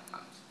one, I'm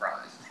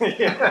surprised.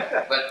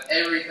 Yeah. But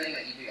everything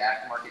that you do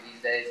aftermarket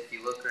these days, if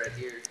you look right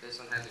here, this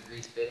one has a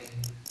grease fitting.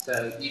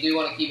 So you do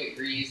want to keep it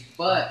greased,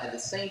 but at the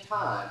same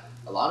time,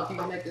 a lot of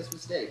people make this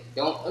mistake.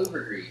 Don't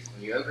over-grease.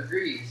 When you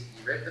over-grease,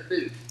 you rip the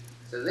boot.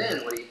 So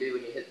then what do you do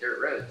when you hit dirt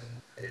roads?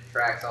 It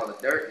attracts all the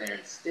dirt in there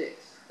and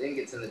sticks. Then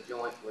gets in the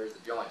joint, wears the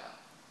joint out.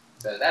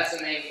 So that's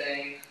the main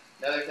thing.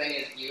 Another thing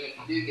is, even if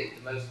you do get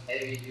the most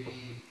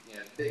heavy-duty, you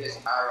know,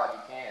 biggest tie rod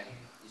you can,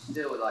 you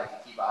still would like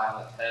to keep an eye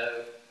on the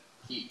toe.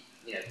 Keep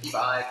an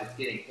eye if it's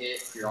getting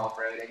hit if you're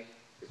off-roading.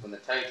 Because when the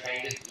toe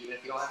changes, even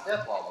if you don't have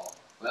depth wall,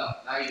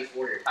 well, now you just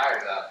wore your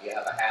tires out. You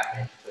have a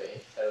 ½ inch to an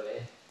inch toe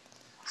in.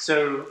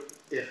 So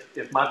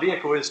if my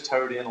vehicle is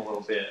towed in a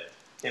little bit,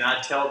 can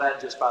I tell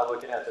that just by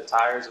looking at the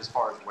tires as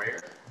far as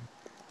wear?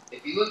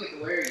 If you look at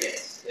the wear,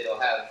 yes, it'll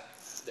have,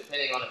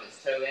 depending on if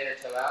it's toe in or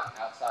toe out,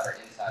 outside or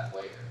inside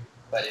wear.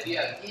 But if you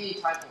have any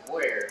type of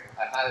wear,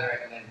 I highly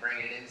recommend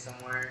bringing it in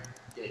somewhere,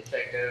 get it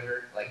checked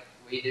over. Like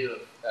we do,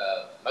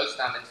 most of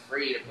the time it's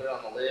free to put it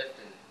on the lift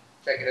and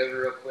check it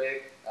over real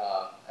quick.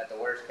 At the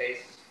worst case,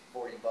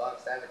 $40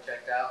 to have it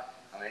checked out.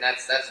 I mean,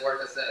 that's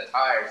worth a set of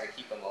tires to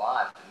keep them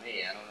alive to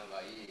me. I don't know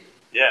about you.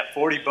 Yeah,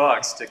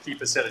 $40 to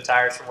keep a set of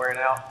tires from wearing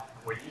out.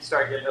 When you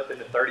start getting up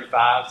into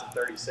 35s and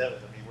 37s,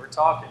 I mean, we're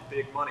talking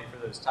big money for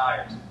those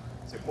tires.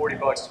 So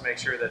 $40 to make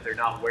sure that they're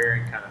not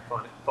wearing kind of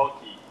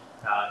funky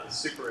is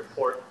super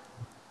important.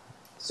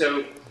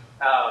 So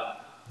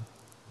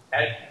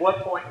at what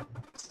point in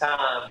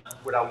time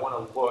would I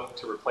want to look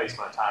to replace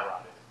my tie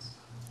rod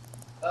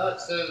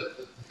ends?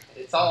 So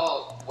it's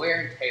all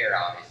wear and tear,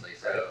 obviously.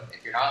 So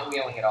if you're not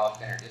wheeling it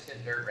often or just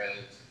hitting dirt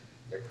roads,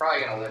 they're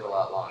probably going to live a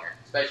lot longer,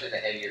 especially the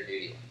heavier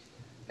duty ones.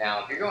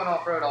 Now, if you're going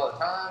off-road all the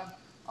time,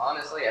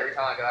 honestly, every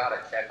time I go out,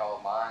 I check all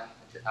of mine.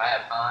 I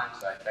have time,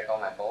 so I check all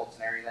my bolts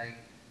and everything.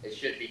 It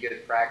should be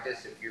good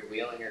practice if you're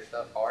wheeling your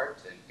stuff hard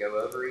to go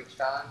over each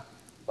time.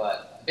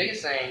 But the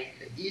biggest thing,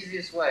 the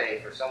easiest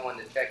way for someone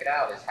to check it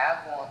out is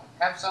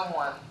have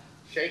someone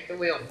shake the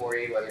wheel for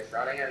you, whether it's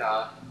running or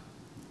not.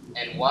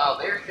 And while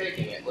they're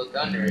shaking it, look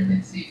under it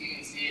and see if you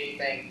can see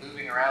anything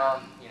moving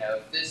around. You know,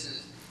 if this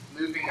is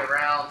moving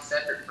around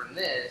separate from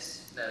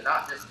this, no,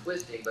 not just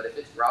twisting, but if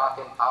it's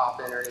rocking,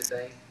 popping, or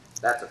anything,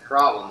 that's a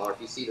problem. Or if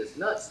you see this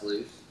nut's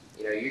loose,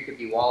 you know, you could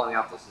be walling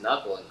out this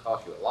knuckle and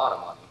cost you a lot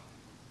of money.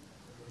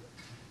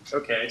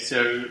 Okay,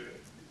 so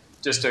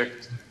just a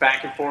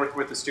back and forth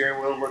with the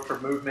steering wheel, look for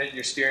movement in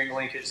your steering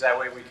linkage. That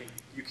way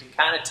you can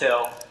kind of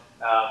tell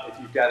if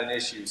you've got an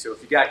issue. So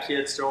if you got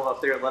kids, throw them up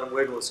there and let them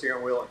wiggle the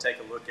steering wheel and take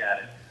a look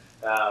at it.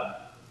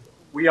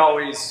 We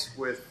always,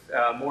 with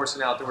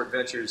Morrison Outdoor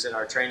Adventures in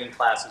our training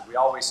classes, we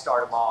always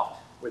start them off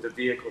with a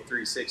vehicle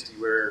 360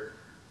 where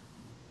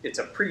it's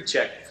a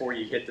pre-check before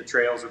you hit the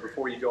trails or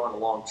before you go on a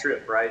long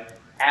trip, right?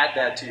 Add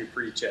that to your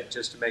pre-check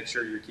just to make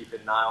sure you're keeping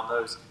an eye on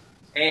those,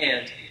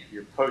 and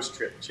your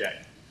post-trip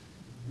check.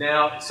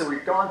 Now, so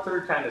we've gone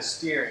through kind of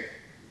steering,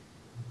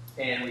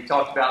 and we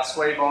talked about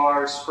sway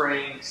bars,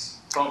 springs,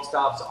 bump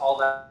stops, all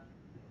that.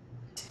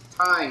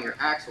 Tying your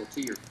axle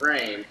to your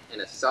frame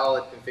in a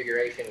solid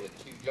configuration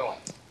with two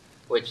joints,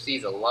 which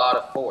sees a lot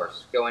of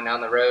force going down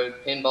the road,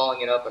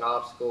 pinballing it up an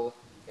obstacle,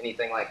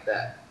 anything like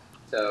that.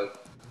 So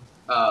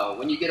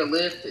when you get a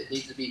lift, it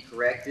needs to be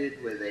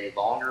corrected with a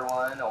longer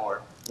one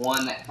or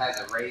one that has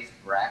a raised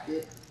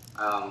bracket.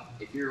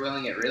 If you're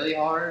wheeling it really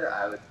hard,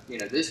 I would,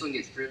 this one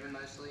gets driven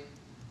mostly.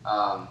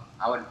 I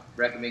would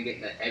recommend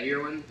getting a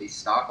heavier one. These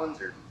stock ones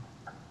are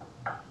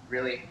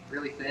really,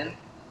 really thin.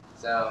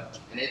 So,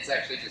 and it's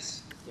actually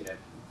just,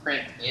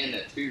 print in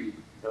a tube.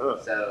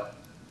 So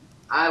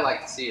I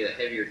like to see a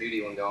heavier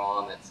duty one go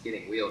on that's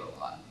getting wheeled a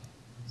lot.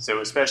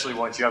 So especially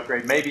once you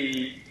upgrade,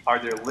 maybe are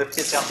there lift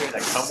kits out there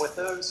that come with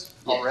those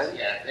already?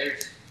 Yeah,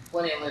 there's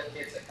plenty of lift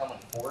kits that come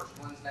with forged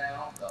ones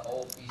now. The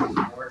whole piece is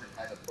forged and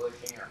has a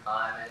bushing or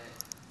heim in it.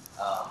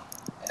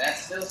 And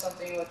that's still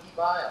something we'll keep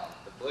eye on.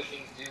 The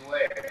bushings do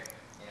wear,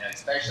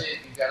 especially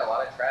if you've got a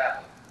lot of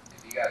travel.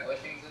 If you got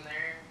bushings in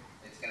there,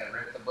 it's going to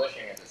rip the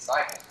bushing as it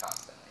cycles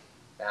constantly.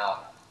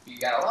 Now, if you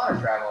got a lot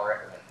of travel, I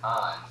recommend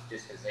heims,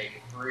 just because they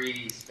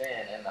free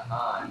spin in the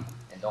heim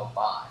and don't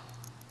bind.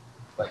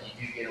 But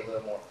you do get a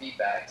little more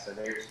feedback, so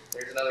there's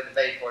another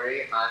debate for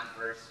you, heims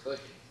versus bushings.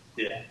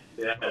 Yeah.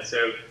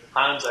 So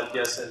heims, I'm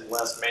guessing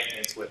less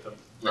maintenance with them.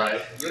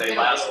 right? They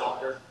last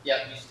longer. Yep,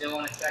 you still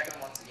want to check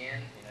them once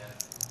again.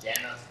 Jam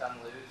nuts come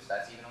loose.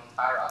 That's even on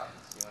tie rods.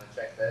 You want to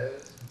check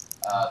those.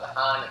 The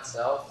Heim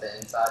itself, the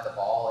inside the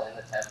ball and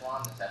the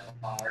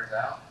Teflon wears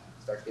out,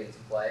 starts getting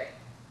some play.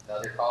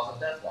 Another cause of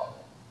death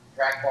wobble.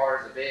 Track bar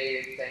is a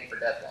big thing for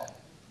death wobble.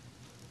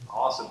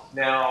 Awesome.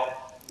 Now,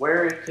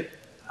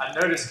 I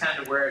noticed kind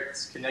of where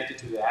it's connected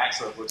to the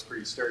axle, it looks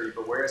pretty sturdy,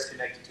 but where it's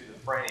connected to the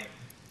frame,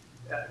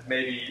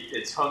 maybe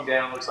it's hung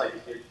down, looks like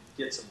it could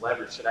get some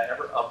leverage. Should I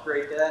ever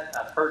upgrade that?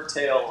 I've heard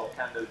tell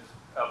kind of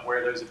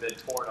where those have been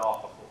torn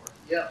off before.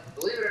 Yeah,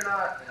 believe it or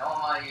not, in all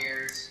my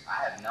years,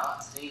 I have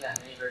not seen that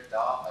many ripped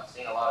off. I've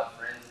seen a lot of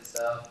friends and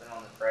stuff, been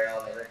on the trail,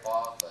 and they rip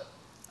off, but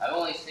I've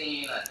only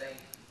seen, I think,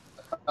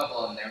 a couple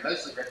of them. They're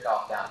mostly ripped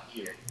off down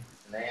here.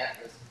 And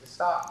the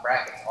stock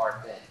brackets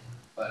are thin.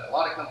 But a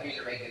lot of companies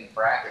are making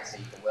brackets so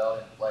you can weld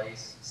in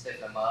place,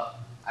 stiffen them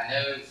up. I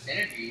know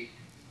Synergy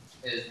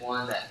is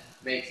one that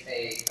makes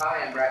a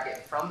tie-in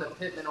bracket from the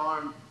pitman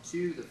arm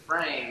to the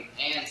frame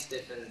and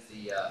stiffens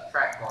the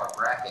track bar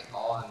bracket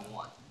all in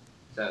one.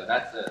 So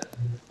that's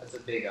a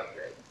big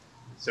upgrade.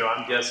 So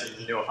I'm guessing,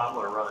 if I'm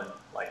going to run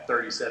like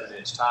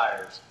 37-inch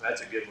tires,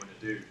 that's a good one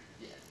to do.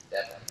 Yeah,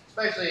 definitely.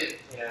 Especially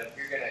if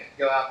you're going to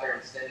go out there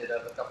and send it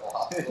up a couple of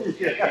hospitals.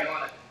 Yeah. You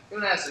want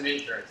to have some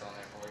insurance on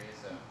there for you.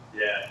 So.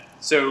 Yeah.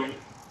 So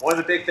one of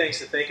the big things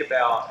to think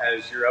about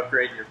as you're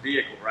upgrading your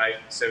vehicle, right?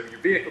 So your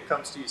vehicle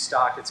comes to you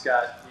stock. It's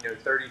got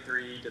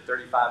 33 to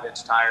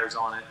 35-inch tires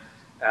on it.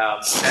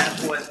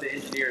 That's what the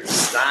engineers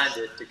designed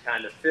it to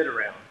kind of fit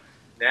around.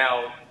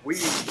 Now, we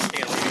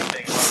can't leave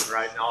anything alone,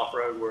 right, in the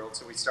off-road world,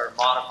 so we start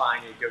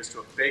modifying it. It goes to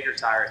a bigger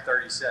tire,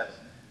 37.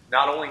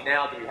 Not only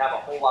now do we have a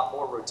whole lot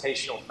more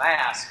rotational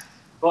mass,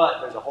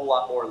 but there's a whole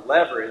lot more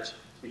leverage,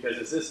 because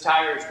as this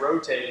tire is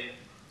rotating,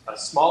 a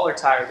smaller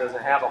tire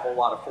doesn't have a whole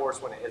lot of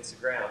force when it hits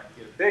the ground.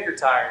 You get a bigger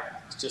tire,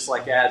 it's just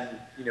like adding,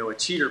 a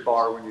cheater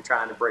bar when you're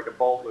trying to break a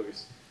bolt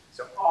loose.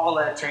 So all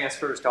that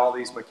transfers to all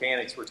these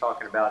mechanics we're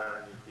talking about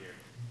underneath here.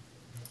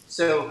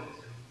 So,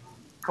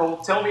 Cole,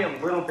 tell me a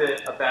little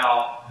bit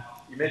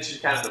about, you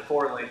mentioned kind of the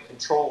four-link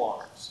control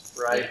arms,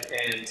 right?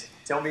 And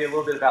tell me a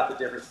little bit about the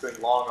difference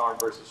between long arm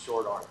versus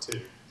short arm,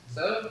 too.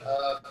 So,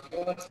 if you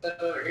want to step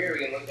over here,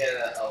 we can look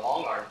at a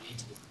long arm Jeep.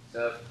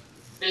 So,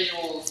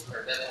 visuals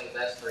are definitely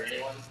best for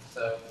anyone.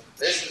 So,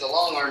 this is a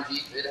long arm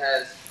Jeep. It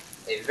has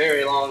a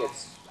very long,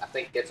 I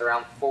think it's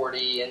around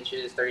 40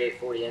 inches, 38,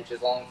 40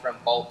 inches long from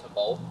bolt to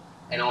bolt.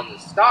 And on the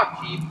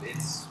stock Jeep,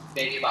 it's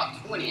maybe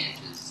about 20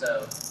 inches.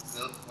 So,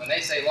 when they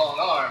say long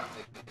arm,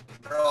 the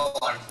control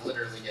arms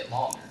literally get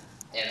longer.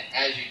 And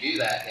as you do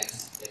that,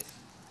 the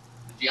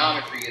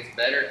geometry gets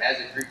better as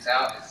it droops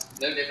out. It's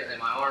no different than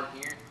my arm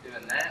here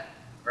doing that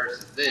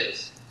versus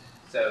this.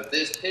 So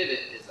this pivot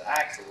is the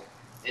axle.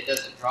 It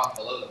doesn't drop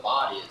below the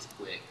body as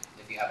quick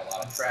if you have a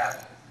lot of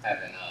travel,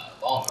 having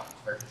long arms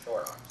versus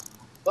short arms.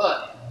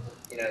 But,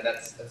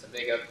 that's a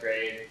big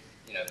upgrade,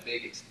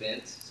 big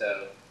expense.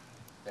 So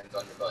depends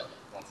on your budget,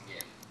 once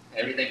again.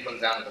 Everything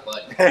comes down to the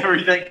budget.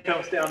 Everything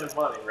comes down to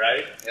money,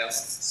 right? Yeah.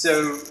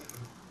 So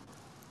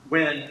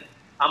when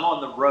I'm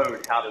on the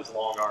road, how does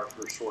long arms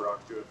versus short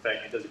arms do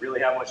affect me? Does it really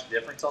have much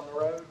difference on the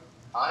road?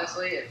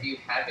 Honestly, if you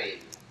have a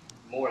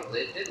more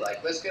lifted,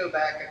 like let's go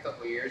back a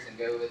couple years and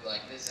go with like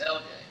this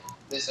LJ.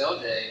 This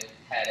LJ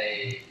had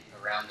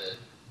around a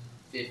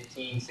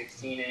 15,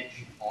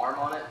 16-inch arm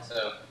on it,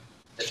 so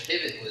the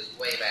pivot was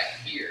way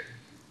back here.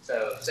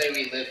 So say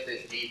we lift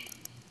this Jeep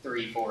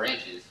 3, 4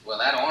 inches. Well,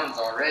 that arm's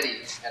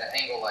already at an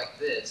angle like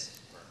this,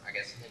 or I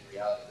guess in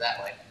reality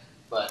that way,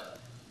 but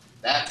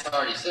that's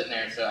already sitting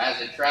there, so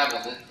as it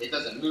travels, it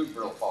doesn't move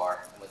real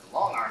far. And with the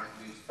long arm,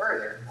 it moves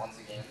further, once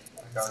again,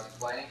 like I was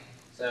explaining.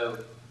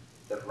 So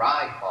the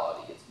ride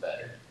quality gets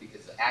better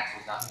because the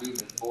axle's not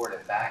moving forward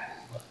and back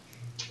as much.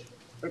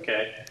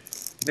 Okay.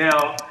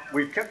 Now,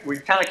 we've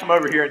kind of come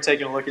over here and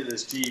taken a look at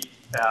this Jeep.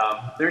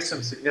 There's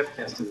some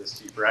significance to this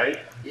Jeep, right?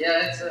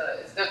 Yeah,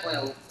 it's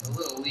definitely a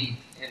little leap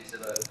into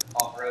the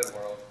off-road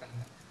world.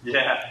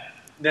 Yeah.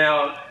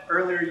 Now,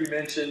 earlier you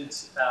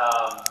mentioned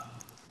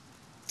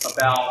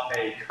about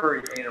a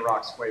Curry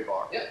Anorak sway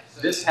bar. Yep.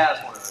 So this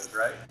has one of those,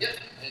 right? Yep.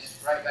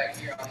 It's right back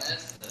here on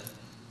this.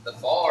 The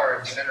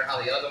bar, remember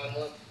how the other one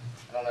looked?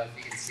 I don't know if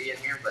you can see it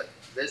here, but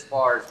this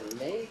bar is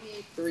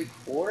maybe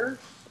 3/4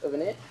 of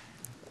an inch.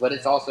 But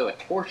it's also a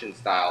torsion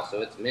style,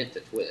 so it's meant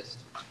to twist.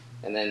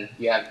 And then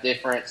you have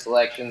different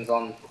selections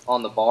on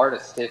the bar to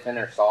stiffen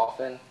or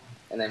soften.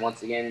 And then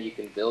once again, you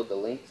can build the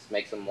links,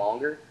 makes them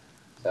longer.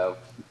 So,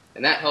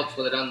 and that helps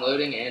with it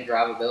unloading and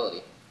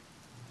drivability.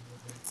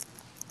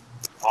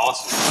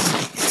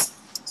 Awesome.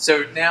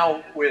 So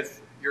now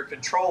with your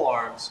control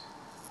arms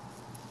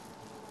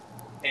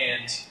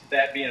and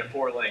that being a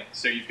 4-link,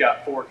 so you've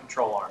got 4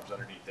 control arms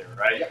underneath there,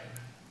 right? Yep.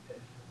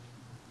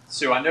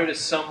 So I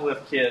noticed some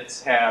lift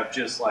kits have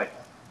just like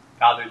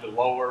either the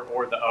lower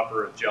or the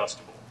upper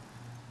adjustable,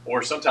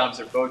 or sometimes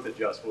they're both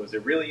adjustable. Is there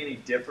really any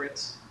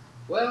difference?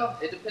 Well,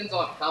 it depends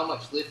on how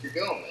much lift you're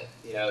going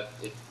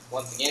with.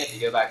 Once again, if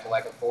you go back to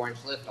like a 4-inch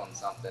lift on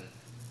something,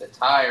 the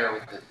tire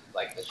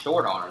with the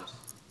short arms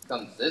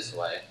comes this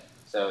way.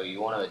 So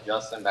you want to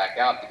adjust them back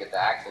out to get the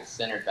axle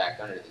centered back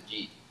under the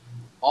Jeep.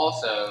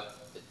 Also,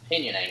 the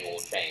pinion angle will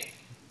change.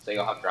 So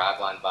you'll have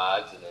driveline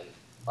vibes, and then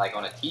like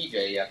on a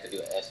TJ, you have to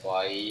do an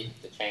SYE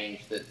to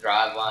change the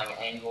driveline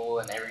angle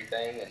and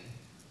everything, and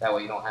that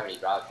way you don't have any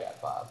drive shaft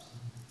vibes.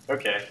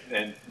 Okay,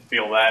 and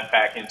feel that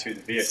back into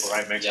the vehicle,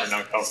 right? Makes it an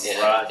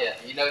uncomfortable ride. Yeah,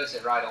 you notice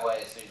it right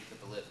away as soon as you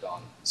put the lift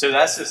on. So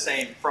that's the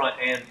same front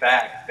and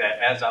back, that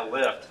as I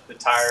lift, the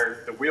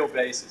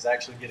wheelbase is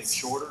actually getting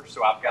shorter,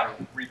 so I've got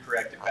to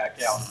recorrect it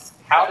back out.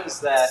 How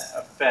does that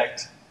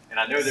affect, and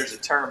I know there's a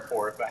term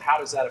for it, but how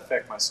does that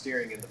affect my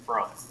steering in the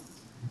front?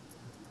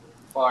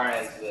 As far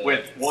as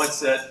Once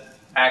that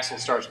axle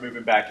starts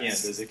moving back in,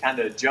 does it kind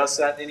of adjust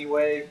that in any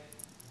way,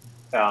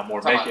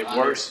 or make it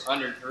worse?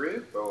 Under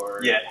droop,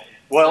 or? Yeah.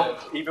 Well,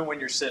 even when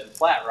you're sitting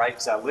flat, right?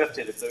 Because I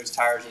lifted, if those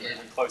tires are moving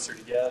closer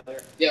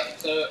together. Yeah,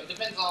 so it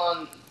depends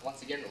on,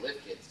 once again, the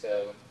lift kit.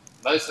 So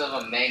most of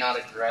them may not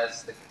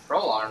address the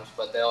control arms,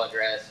 but they'll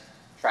address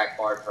track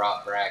bar,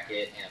 drop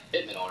bracket, and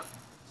a fitment arm.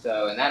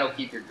 So, and that'll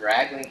keep your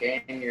drag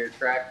link and your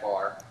track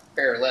bar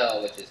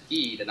parallel, which is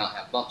key to not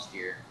have bump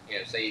steer. You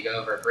know, say you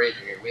go over a bridge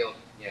and your wheel,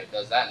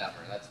 does that number,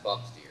 that's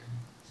bump steer.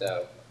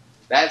 So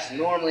that's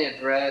normally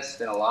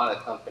addressed in a lot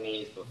of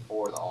companies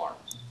before the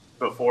arms.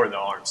 Before the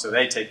arms, so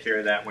they take care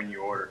of that when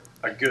you order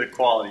a good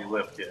quality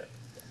lift kit.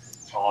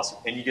 Awesome,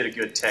 and you get a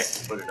good tech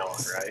to put it on,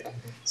 right?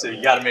 So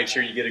you got to make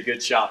sure you get a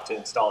good shop to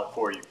install it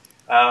for you.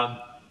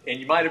 And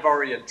you might have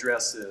already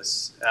addressed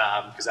this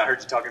because I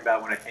heard you talking about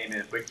it when I came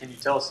in, but can you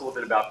tell us a little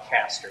bit about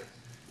caster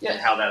and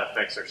how that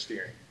affects our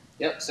steering?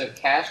 Yep, so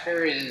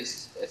caster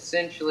is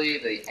essentially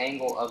the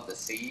angle of the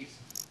C's,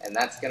 and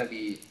that's going to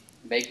be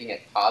making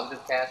it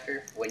positive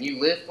caster. When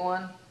you lift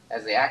one,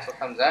 as the axle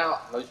comes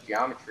out, most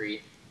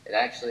geometry, it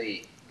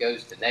actually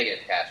goes to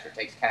negative caster,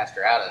 takes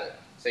caster out of it.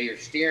 So you're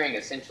steering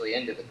essentially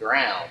into the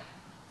ground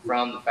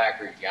from the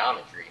factory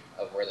geometry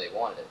of where they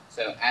wanted it.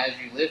 So as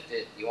you lift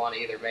it, you want to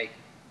either make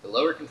the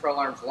lower control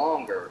arms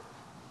longer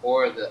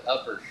or the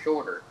upper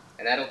shorter.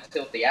 And that'll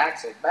tilt the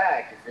axle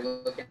back. If you're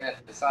looking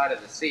at the side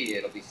of the seat,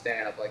 it'll be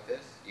standing up like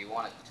this. You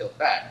want it to tilt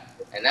back.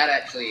 And that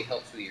actually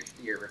helps with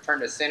your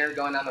return to center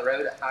going down the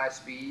road at high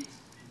speeds,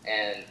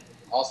 and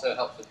also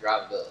helps with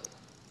drivability.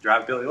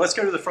 Drivability. Let's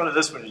go to the front of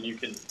this one and you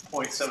can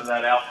point some of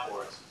that out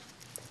for us.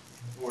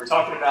 We're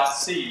talking about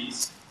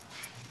C's.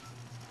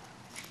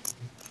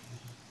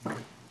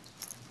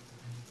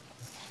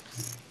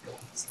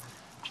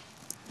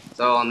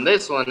 So on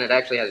this one, it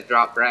actually has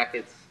drop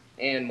brackets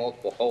and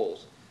multiple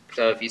holes.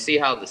 So if you see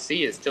how the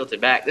C is tilted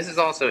back, this is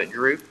also a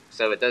droop,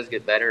 so it does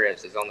get better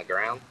as it's on the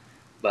ground.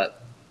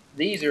 But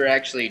these are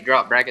actually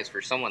drop brackets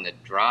for someone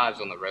that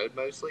drives on the road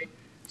mostly.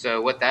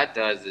 So what that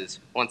does is,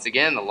 once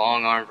again, the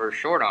long arm versus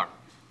short arm.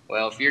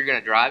 Well, if you're going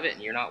to drive it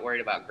and you're not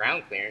worried about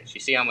ground clearance, you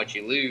see how much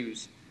you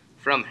lose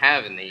from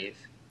having these.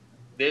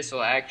 This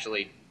will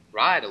actually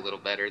ride a little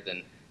better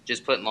than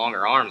just putting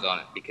longer arms on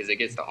it because it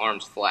gets the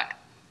arms flat.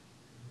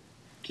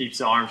 Keeps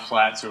the arms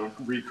flat so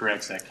it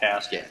recorrects that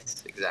caster.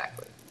 Yes,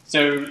 exactly.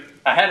 So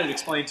I had it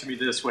explained to me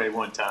this way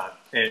one time,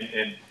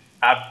 and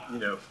I've,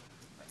 it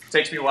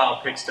takes me a while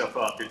to pick stuff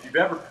up. If you've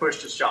ever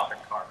pushed a shopping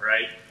cart,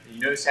 right, and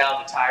you notice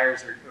how the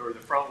tires or the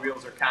front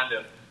wheels are kind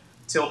of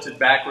tilted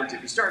backwards.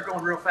 If you start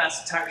going real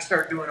fast, the tires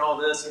start doing all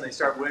this and they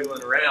start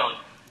wiggling around,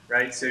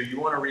 right? So you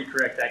want to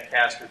recorrect that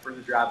caster for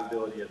the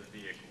drivability of the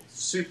vehicle.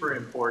 Super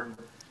important.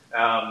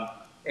 I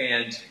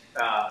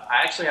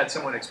actually had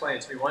someone explain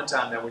it to me one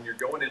time that when you're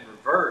going in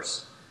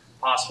reverse,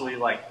 possibly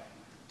like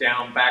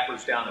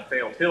backwards down a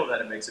failed hill,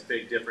 that it makes a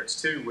big difference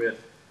too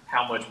with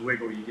how much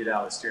wiggle you get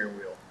out of the steering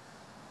wheel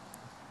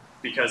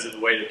because of the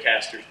way the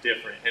caster's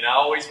different. And I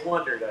always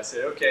wondered, I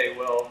said, okay,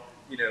 well,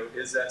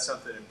 is that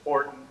something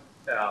important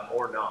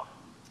or not?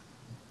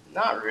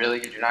 Not really,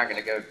 because you're not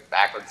going to go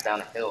backwards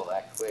down a hill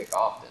that quick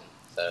often.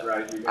 So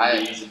right, you're going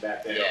to be easing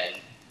back down. Yeah,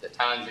 and the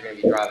times you're going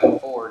to be driving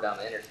forward down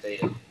the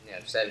interstate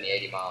at 70,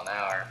 80 mile an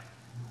hour,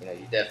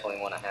 you definitely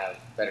want to have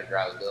better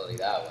drivability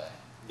that way.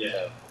 Yeah.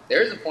 So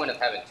there is a point of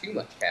having too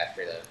much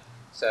caster though.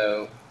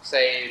 So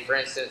say, for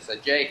instance, a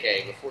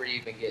JK, before you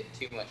even get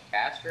too much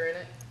caster in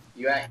it,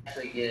 you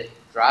actually get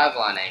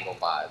driveline angle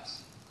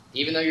vibes.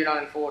 Even though you're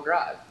not in full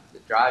drive, the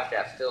drive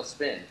shaft still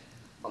spins.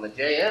 On the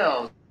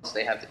JLs,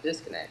 they have the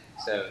disconnect,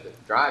 so the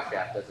drive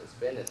shaft doesn't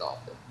spin as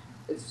often.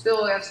 It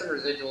still has some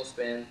residual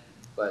spin,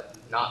 but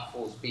not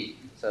full speed,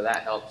 so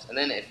that helps. And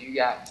then if you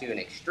got to an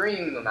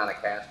extreme amount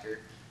of caster,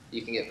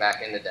 you can get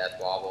back into death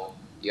wobble.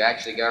 You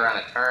actually go around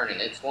a turn and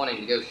it's wanting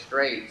to go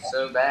straight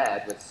so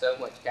bad with so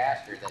much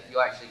caster that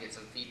you actually get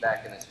some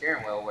feedback in the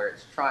steering wheel where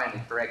it's trying to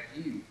correct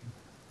you.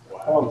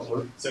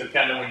 Wow. So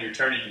kind of when you're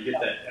turning, you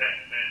get that.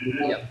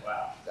 Yep.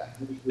 Wow.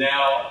 Exactly.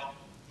 Now,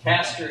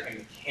 caster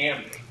and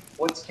camber.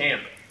 What's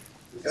camber?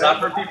 Because I've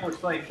heard people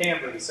explain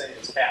camber the same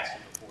as caster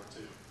before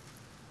too.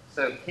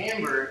 So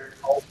camber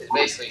is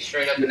basically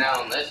straight up and down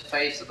on this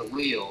face of the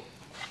wheel.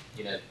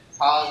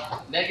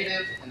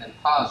 Negative and then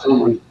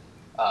positive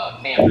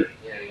camber.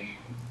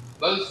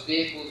 Most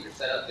vehicles are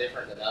set up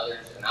different than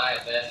others. An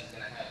IFS is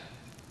going to have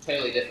a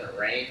totally different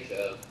range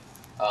of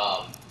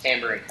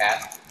camber and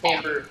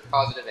camber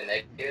positive and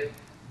negative,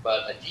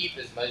 but a Jeep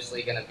is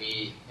mostly going to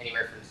be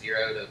anywhere from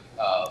 0 to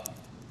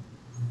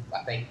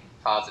I think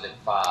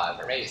 +5,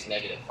 or maybe it's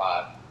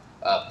 -5,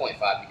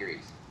 0.5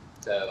 degrees.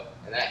 So,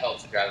 and that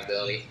helps with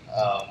drivability.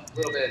 A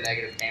little bit of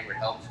negative camber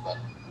helps, but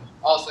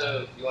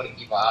also you want to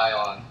keep an eye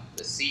on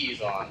the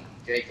C's on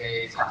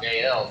JKs and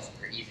JLs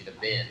are easy to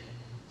bend.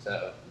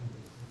 So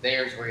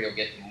there's where you'll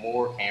get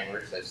more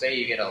camber. So say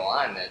you get an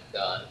alignment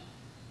done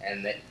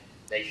and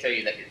they show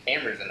you that your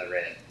camber's in the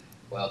red.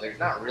 Well, there's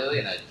not really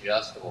an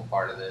adjustable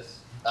part of this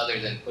other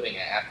than putting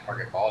an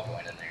aftermarket ball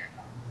joint in there.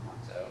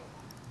 So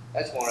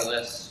that's more or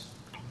less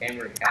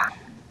camber and caster.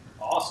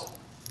 Awesome.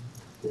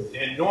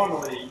 And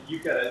normally,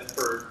 you've got to,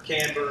 for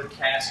camber,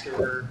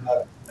 caster,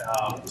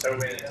 toe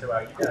in and toe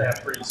out, you've got to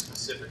have pretty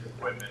specific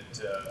equipment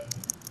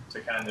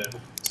to kind of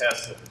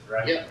test it,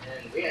 right? Yep,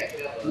 and we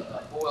actually have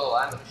a foil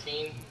alignment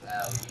machine.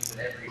 We use it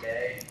every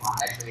day.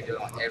 Actually, we do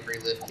it on every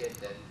lift kit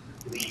that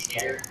leaves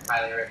here.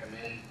 Highly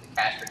recommend the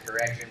caster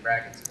correction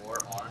brackets for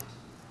arms,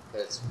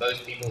 because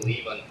most people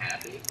leave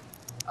unhappy.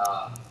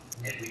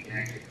 And we can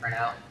actually print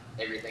out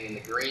everything in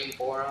the green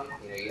for them.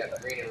 You know, you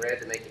have green and red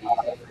to make it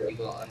easy for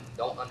people who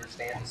don't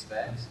understand the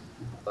specs.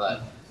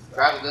 But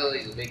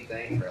drivability is a big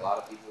thing for a lot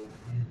of people.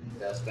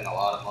 They'll spend a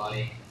lot of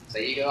money.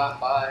 Say you go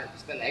out and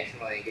spend the extra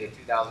money and get a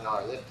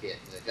 $2,000 lift kit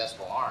with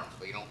adjustable arms,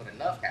 but you don't put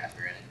enough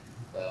caster in it.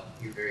 Well,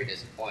 you're very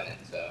disappointed.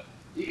 So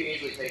you can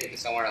easily take it to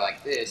somewhere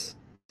like this.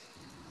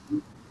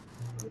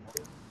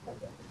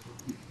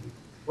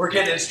 We're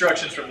getting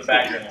instructions from the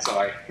background.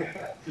 Sorry.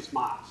 Just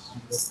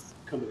miles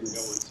coming and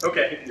going.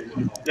 Okay.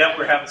 Yep,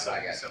 we're having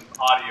some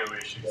audio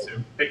issues, so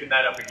picking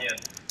that up again.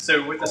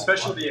 So with the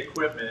specialty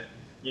equipment,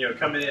 you know,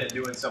 coming in and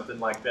doing something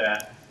like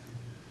that,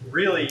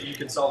 really you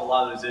can solve a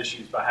lot of those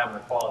issues by having a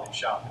quality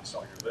shop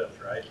install your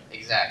lift, right?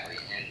 Exactly.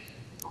 And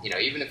you know,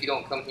 even if you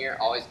don't come here,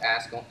 always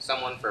ask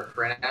someone for a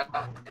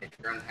printout. If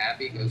you're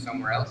unhappy, go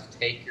somewhere else.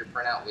 Take your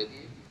printout with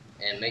you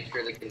and make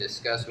sure they can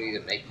discuss with you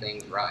to make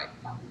things right.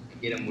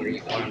 Get them where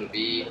you want them to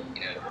be.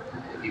 You know,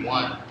 if you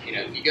want, you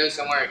know, if you go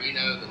somewhere and you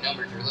know the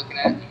numbers you're looking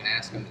at, you can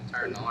ask them to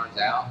turn the arms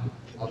out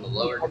on the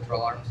lower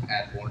control arms,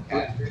 add more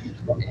caster,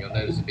 and you'll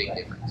notice a big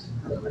difference.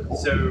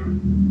 So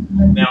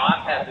now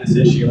I've had this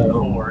issue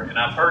before, and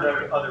I've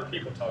heard other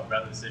people talk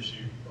about this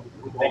issue.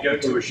 They go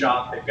to a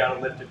shop, they've got a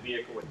lifted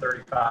vehicle with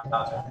 35s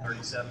or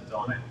 37s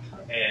on it,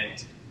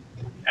 and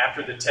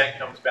after the tech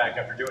comes back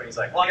after doing it, he's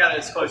like, well, I got it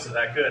as close as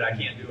I could. I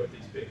can't do it with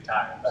these big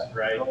tires,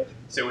 right?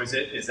 So is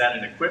that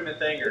an equipment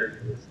thing, or?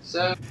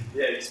 So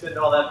yeah, you spend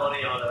all that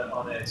money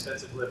on an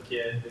expensive lift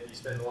kit, then you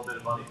spend a little bit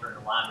of money for an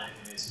alignment,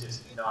 and it's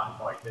just not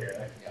quite there.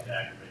 That can get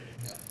aggravating.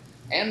 Yeah.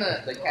 And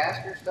the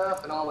caster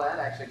stuff and all that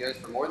actually goes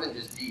for more than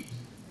just Jeeps.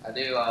 I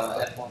do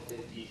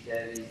F-150,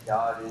 Chevys,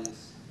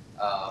 Dodges,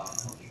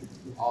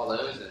 all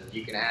those, and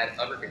you can add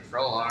upper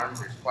control arms.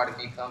 There's quite a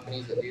few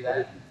companies that do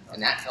that.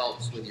 And that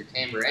helps with your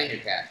camber and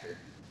your caster.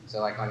 So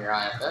like on your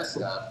IFS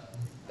stuff,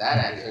 that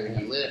actually when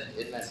you lift,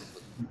 it messes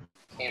with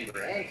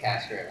camber and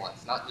caster at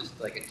once, not just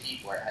like a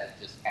Jeep where it has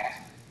just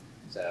caster.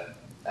 So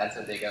that's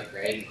a big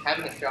upgrade. And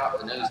having a shop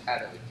that knows how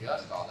to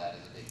adjust all that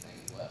is a big thing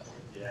as well.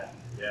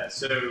 Yeah.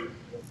 So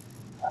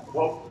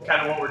what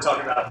we're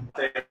talking about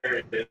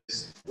there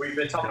is we've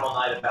been talking all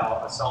night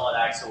about a solid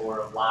axle or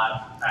a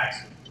live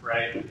axle,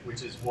 right?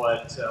 Which is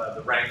what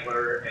the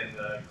Wrangler and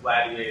the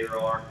Gladiator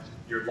are.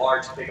 Your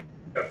large pickup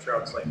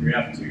trucks like your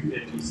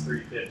F-250s,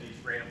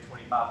 350s, Ram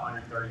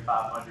 2500,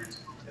 3500s,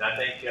 and I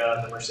think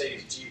the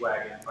Mercedes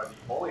G-Wagon are the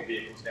only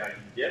vehicles now you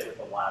can get with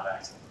a live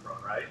axle in the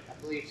front, right?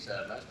 I believe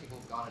so. Most people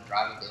have gone to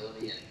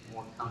drivability and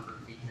more comfort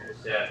features.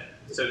 Yeah.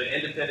 So the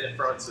independent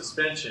front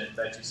suspension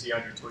that you see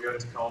on your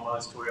Toyota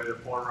Tacomas, Toyota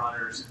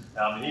 4Runners,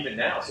 and even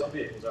now some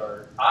vehicles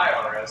are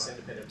IRS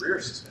independent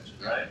rear suspension,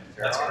 right?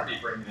 Sure That's going to be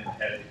bringing in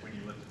headache when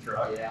you lift the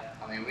truck. Yeah.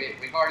 I mean,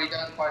 we've already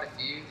done quite a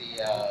few.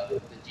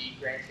 The Jeep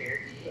Grand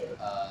Cherokee,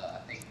 I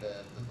think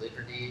the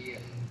Liberty,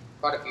 and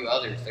quite a few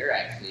others. They're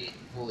actually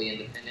fully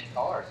independent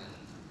cars,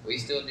 and we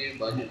still do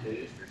budget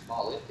boost or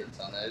small lift kits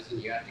on those,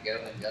 and you have to go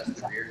and adjust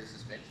the rear of the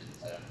suspension.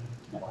 So.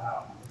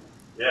 Wow.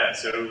 Yeah,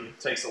 so it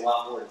takes a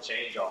lot more to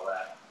change all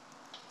that.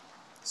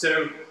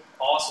 So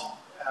awesome.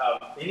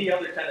 Any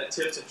other kind of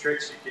tips and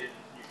tricks you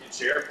can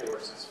share for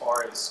us as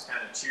far as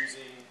kind of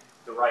choosing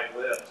the right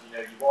lift? You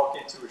know, you walk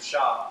into a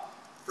shop.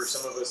 For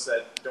some of us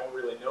that don't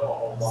really know a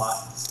whole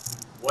lot,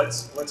 what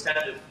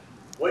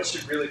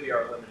should really be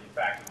our limiting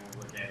factor when we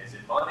look at it? Is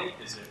it money?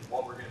 Is it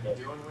what we're going to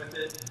be doing with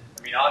it?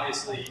 I mean,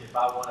 obviously, if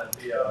I want to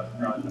be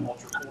an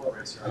Ultra 4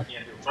 racer, I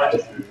can't do a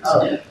budget boost.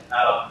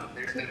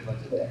 There's no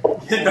budget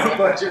there. No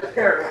budget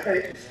there,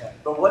 right? Yeah.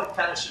 But what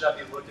kind of should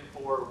I be looking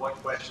for? What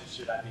questions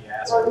should I be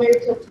asking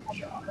to the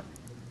shop?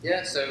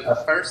 Yeah, so the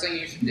first thing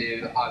you should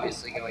do,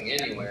 obviously going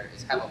anywhere,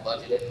 is have a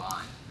budget in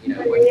mind. You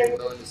know, what you're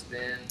willing to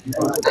spend.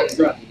 The next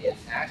thing you need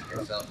to ask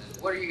yourself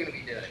is, what are you going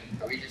to be doing?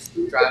 Are we just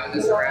driving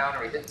this around?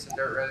 Are we hitting some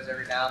dirt roads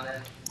every now and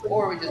then?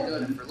 Or are we just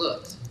doing it for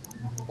looks?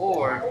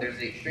 Or there's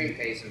the extreme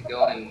case of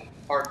going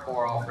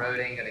hardcore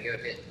off-roading, going to go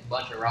hit a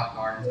bunch of rock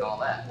gardens and all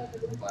that.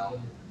 Well,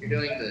 if you're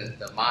doing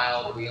the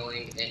mild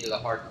wheeling into the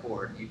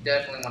hardcore, you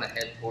definitely want to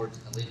head towards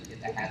a lift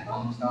kit that has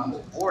bump stops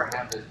or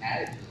have those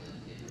added to the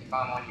lift kit. If you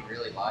find one you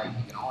really like,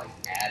 you can always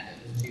add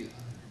those to them.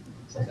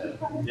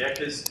 So, yeah,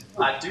 because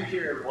I do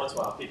hear every once in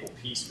a while people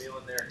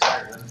piecemealing their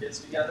entire lift kits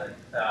together.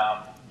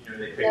 You know,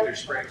 they pick their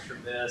springs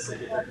from this, they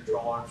get their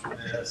control arms from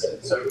this,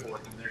 and so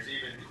forth. And there's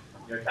even,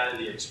 you know, kind of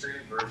the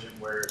extreme version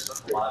where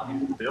a lot of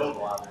people build a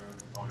lot of their own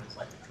components,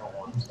 like control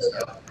arms and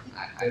stuff.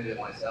 I do it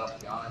myself,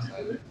 to be honest.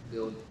 I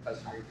build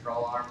custom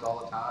control arms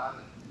all the time,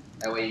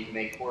 and that way you can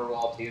make quarter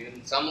wall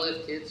tubing. Some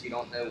lift kits, you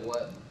don't know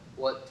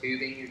what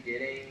tubing you're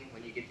getting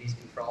when you get these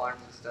control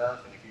arms and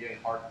stuff, and if you're doing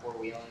hardcore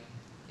wheeling,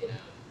 you know.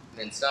 And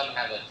then some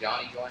have a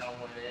Johnny joint on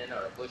one end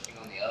or a bushing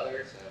on the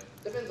other, so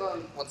it depends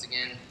on, once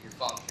again, your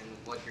function,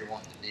 what you're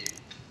wanting to do.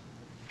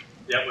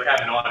 Yeah, we're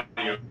having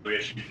audio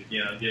issues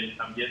again.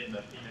 I'm getting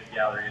the peanut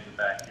gallery in the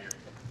back here.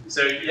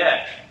 So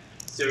yeah,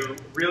 so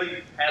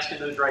really asking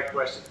those right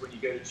questions when you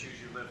go to choose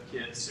your lift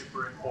kit is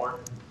super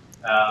important.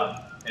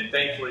 And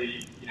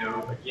thankfully, you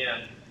know,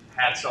 again,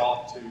 hats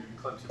off to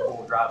Clemson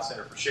Four-Wheel Drive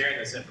Center for sharing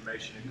this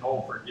information and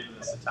Cole for giving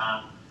us the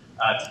time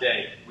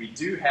today. We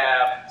do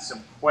have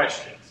some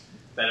questions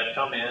that have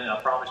come in, and I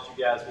promised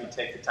you guys we'd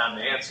take the time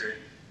to answer it.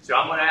 So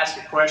I'm going to ask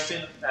a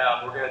question.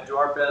 We're going to do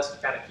our best to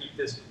kind of keep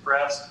this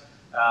compressed.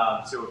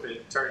 So if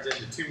it turns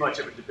into too much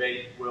of a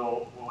debate,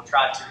 we'll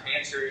try to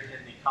answer it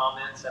in the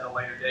comments at a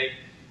later date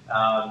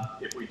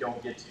if we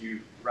don't get to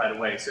you right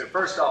away. So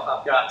first off,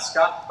 I've got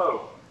Scott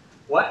Pope.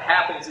 What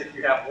happens if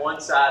you have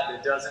one side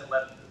that doesn't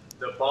let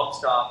the bump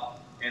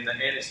stop and the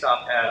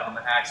anti-stop pad on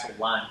the axle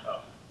line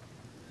up?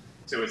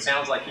 So it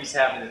sounds like he's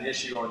having an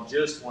issue on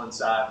just one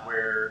side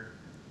where,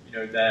 you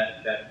know,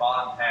 that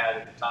bottom pad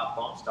at the top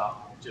bump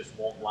stop just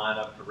won't line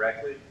up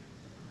correctly.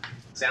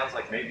 Sounds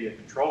like maybe a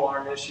control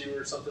arm issue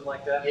or something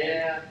like that.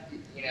 Yeah,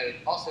 you know, it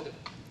also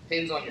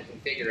depends on your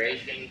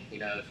configuration. You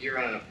know, if you're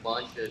running a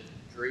bunch of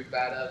droop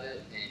out of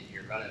it and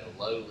you're running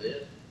a low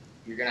lift,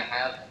 you're going to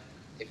have,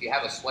 if you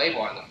have a sway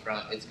bar in the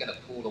front, it's going to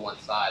pull to one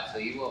side. So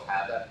you will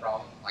have that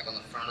problem. Like on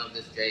the front of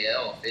this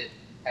JL, if it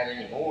had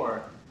any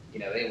more, you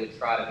know, it would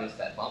try to miss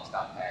that bump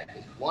stop pad.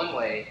 Because one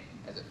way,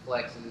 as it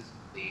flexes,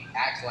 the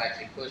axle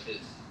actually pushes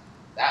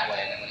that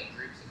way, and then when it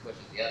droops, it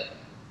pushes the other way.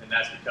 And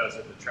that's because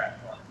of the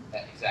track bar.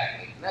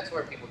 Exactly. And that's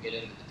where people get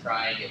into the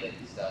triangulate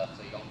and stuff,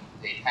 so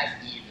it has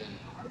even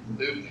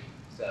movement.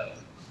 So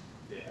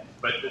yeah,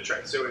 but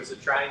so it's the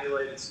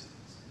triangulated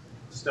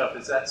stuff.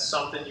 Is that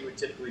something you would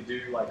typically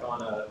do like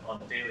on a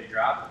daily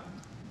driver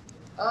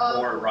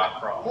or a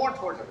rock crawler? More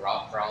towards a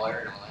rock crawler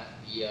and all that.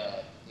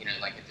 You know,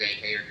 like a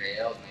JK or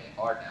JL is made it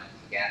hard now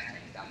because the gas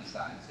tank's down the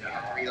side, so you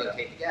have to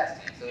relocate the gas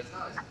tank. So it's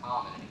not as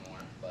common anymore.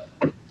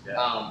 But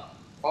yeah.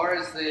 As far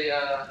as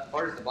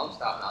the bump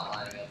stop not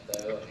lining up,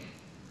 though, I mean,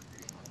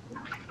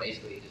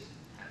 basically you just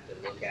have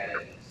to look at it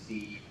and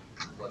see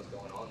what's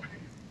going on there.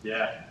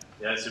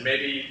 Yeah. So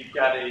maybe you've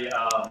got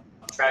a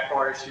track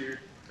bar issue.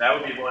 That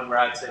would be one where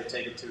I'd say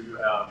take it to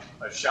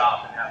a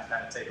shop and have to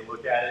kind of take a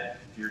look at it.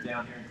 If you're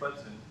down here in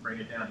Clemson, bring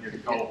it down here to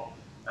Cole.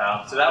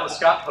 So that was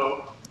Scott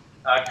Pope.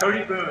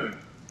 Cody Boone,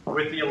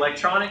 with the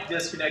electronic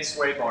disconnect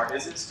sway bar,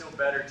 is it still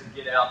better to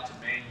get out to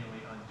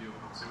manually undo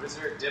it? So is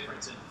there a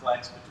difference in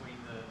flex between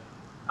the?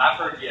 I've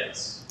heard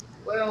yes.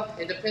 Well,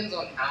 it depends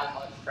on how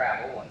much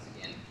travel, once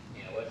again,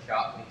 you know, what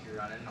shock meets you're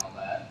running and all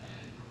that.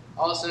 And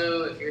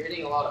also, if you're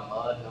hitting a lot of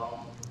mud and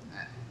all,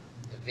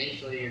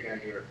 eventually you're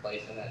going to be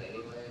replacing that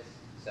anyways.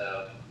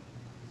 So,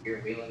 if you're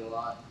wheeling a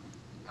lot,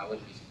 I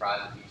wouldn't be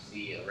surprised if you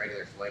see a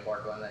regular sway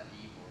bar going that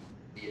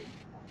deep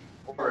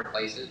or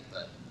replace it.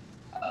 But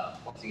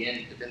once again,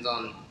 it depends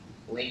on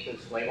length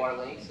of sway bar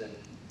lengths and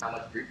how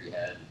much droop you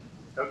had.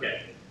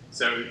 Okay,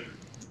 so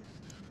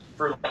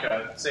for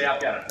like say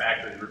I've got a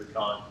factory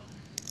Rubicon,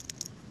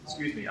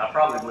 excuse me, I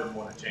probably wouldn't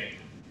want to change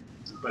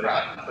it. But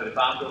if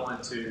I'm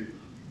going to,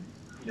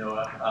 you know,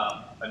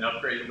 an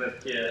upgraded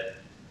lift kit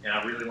and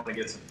I really want to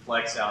get some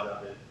flex out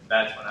of it,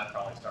 that's when I'd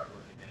probably start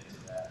looking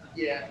into that.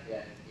 Yeah.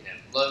 You know,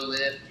 low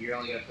lift, you're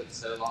only going to put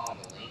so long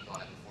of a length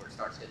on it before it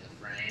starts hitting the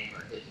frame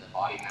or hitting the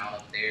body mount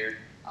up there.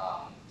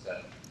 So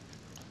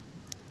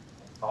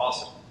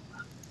awesome.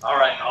 All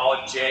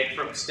right, Jake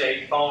from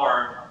State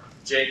Farm,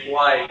 Jake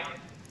White.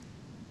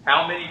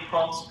 How many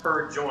pumps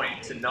per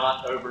joint to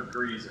not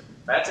over-grease it?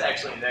 That's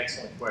actually an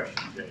excellent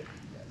question, Jake.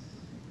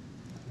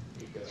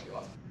 Yes.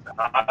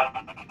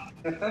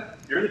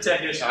 You're the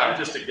technician. I'm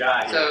just a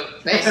guy here. So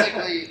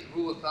basically,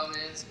 rule of thumb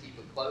is keep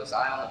a close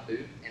eye on the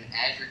boot, and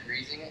as you're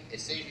greasing it,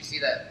 as soon as you see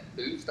that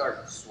boot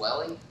start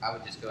swelling, I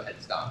would just go ahead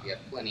and stop. You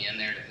have plenty in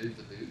there to move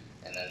the boot,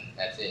 and then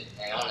that's it.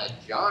 And on a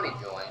Johnny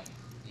joint,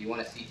 you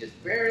want to see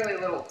just barely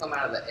little come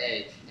out of the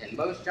edge, and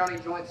most Johnny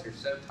joints are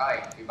so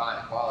tight, if you're buying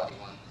a quality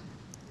one,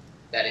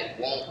 that it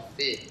won't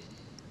fit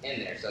in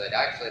there. So that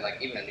actually,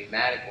 like even a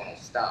pneumatic one will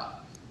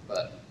stop.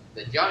 But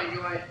the Johnny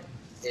joint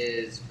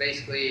is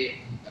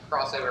basically a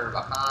crossover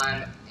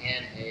behind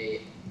and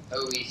a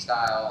OE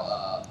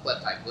style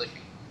clip type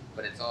bushing. But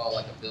but it's all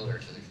like a builder.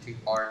 So there's two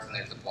parts and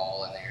there's a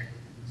ball in there.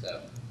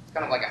 So it's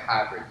kind of like a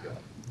hybrid joint.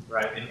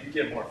 Right, and you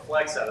get more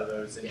flex out of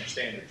those than your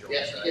standard joints.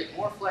 Yes, right? you get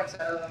more flex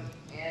out of them,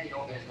 and you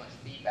don't get as much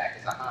feedback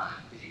as a Heim.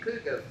 Because you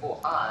could go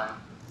full Heim,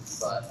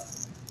 but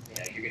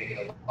you're going to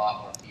get a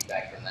lot more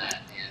feedback from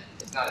that, and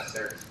it's not as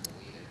serviceable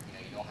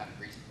either. You don't have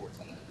grease ports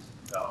on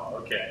those. Oh,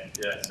 okay.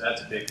 Yes,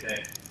 that's a big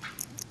thing.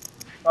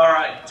 All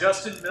right,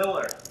 Justin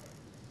Miller.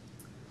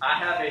 I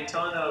have a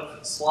ton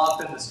of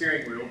slop in the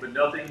steering wheel, but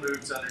nothing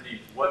moves underneath.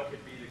 What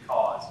could be the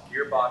cause?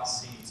 Gearbox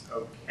seems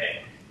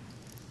okay.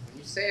 When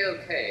you say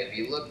okay, if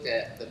you looked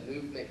at the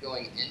movement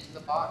going into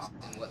the box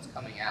and what's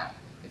coming out,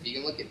 if you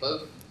can look at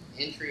both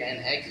entry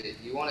and exit,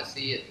 you want to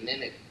see it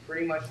mimic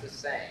pretty much the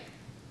same.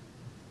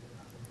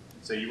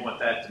 So you want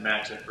that to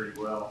match up pretty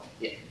well?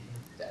 Yeah,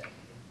 exactly.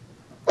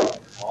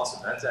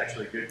 Awesome. That's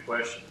actually a good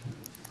question.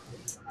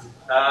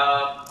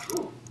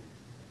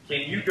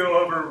 Can you go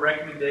over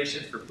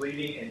recommendations for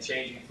bleeding and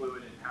changing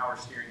fluid in power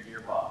steering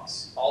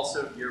gearbox?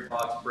 Also,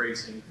 gearbox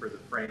bracing for the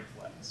frame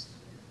flex.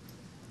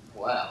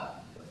 Wow.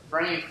 The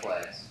frame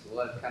flex,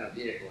 what kind of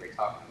vehicle are we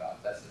talking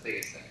about? That's the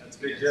biggest thing. That's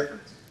a big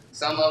difference.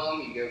 Some of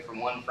them, you go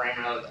from one frame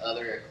rail to the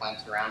other, it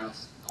clamps around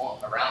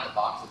the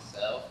box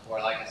itself.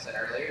 Or like I said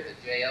earlier,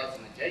 the JLs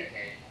and the JK,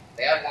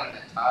 they have one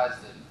that ties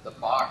the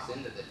box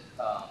into the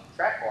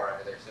track bar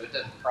over there so it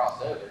doesn't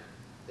cross over.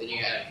 Then you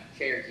have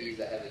Cherokees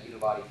that have a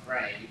unibody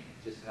frame,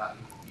 just not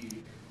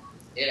confused.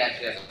 It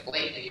actually has a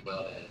plate that you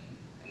weld in,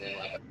 and then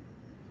like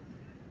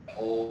the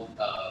old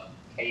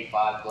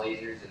K5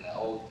 Blazers and the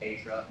old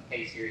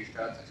K-series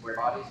trucks and square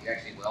bodies, you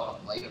actually weld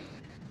a plate over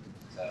there.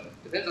 So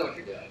it depends on what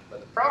you're doing.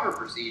 But the proper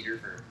procedure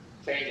for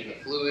changing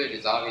the fluid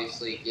is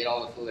obviously get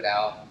all the fluid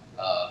out,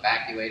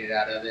 evacuate it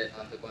out of it,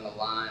 unhook on the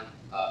line,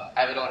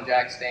 have it on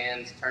jack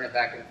stands, turn it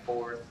back and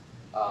forth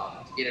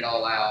to get it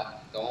all out.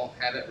 Don't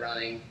have it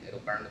running, it'll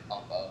burn the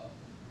pump up.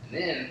 And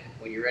then,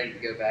 when you're ready to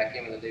go back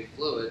in with the new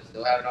fluid,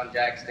 still have it on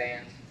jack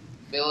stands,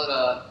 fill it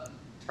up,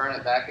 turn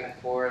it back and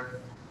forth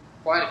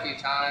quite a few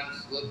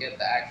times, look at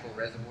the actual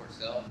reservoir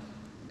itself.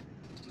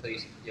 So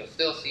you'll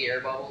still see air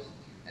bubbles.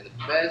 And the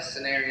best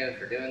scenario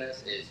for doing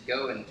this is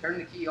go and turn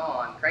the key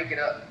on, crank it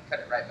up, and cut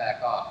it right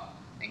back off,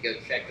 and go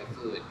check the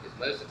fluid. Because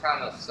most of the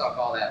time it'll suck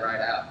all that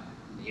right out.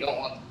 And you don't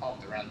want the pump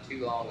to run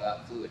too long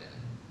without fluid in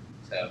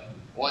it. So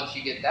once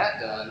you get that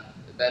done,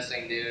 the best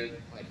thing to do,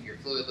 if your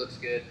fluid looks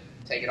good,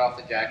 take it off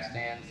the jack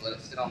stands, let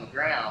it sit on the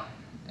ground,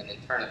 and then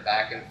turn it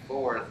back and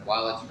forth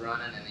while it's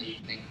running, and then you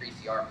can increase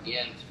the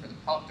RPMs for the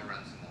pump to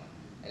run some more.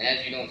 And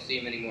as you don't see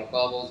many more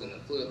bubbles and the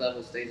fluid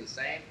level stays the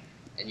same,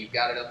 and you've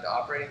got it up to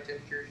operating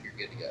temperatures, you're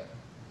good to go.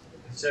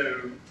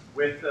 So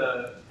with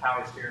the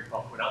power steering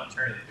pump, when I'm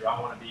turning it, do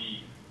I want to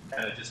be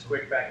kind of just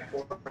quick back and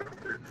forth,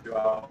 or do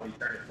I want to be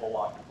turning full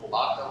lock to full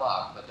lock? Lock to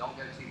lock, but don't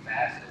go too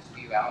fast, it'll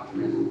spew out the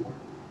reservoir.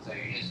 So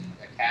you're just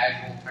a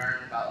casual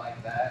turn about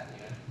like that,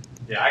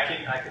 Yeah,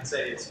 I can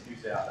say it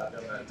spews out. I've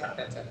done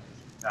that a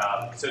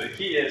ton. So the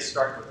key is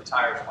starting with the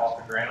tires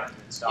off the ground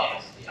and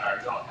stopping the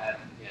tires. Don't have,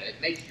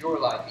 it makes your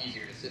life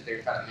easier to sit there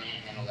and try to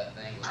manhandle that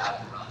thing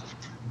without it running.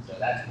 So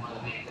that's one of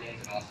the main things,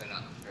 and also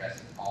not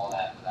stressing all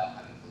that without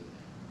having fluid.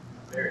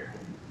 Very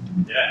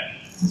cool.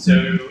 Yeah.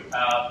 So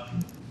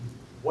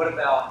what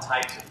about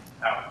types of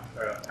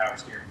power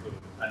steering fluid?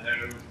 I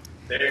know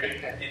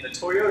in the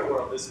Toyota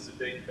world, this is a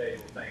big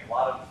favorite thing. A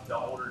lot of the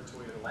older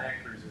Toyota Land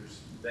Cruisers,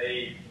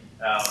 they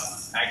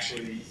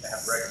actually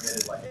have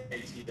recommended like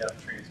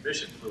ATF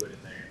transmission fluid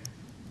in there.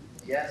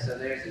 Yeah, so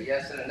there's a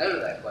yes and a no to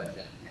that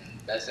question. And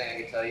the best thing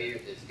I can tell you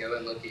is go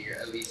and look at your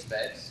OE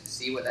specs,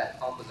 see what that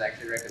pump was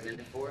actually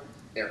recommended for.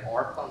 There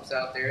are pumps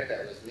out there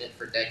that was meant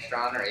for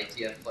Dextron or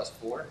ATF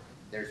 +4.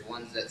 There's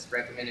ones that's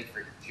recommended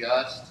for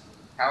just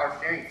power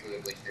steering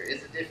fluid, which there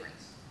is a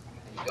difference,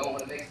 and you don't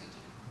want to mix the two.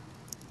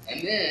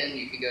 And then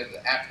you can go to the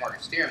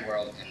aftermarket steering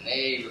world, and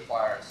they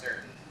require a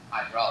certain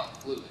hydraulic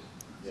fluid.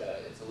 So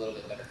it's a little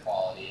bit better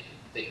quality and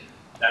thicker.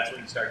 That's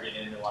when you start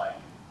getting into like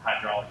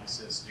hydraulic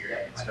assist steering.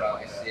 Yeah,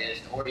 hydraulic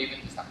assist, or even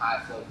just a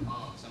high flow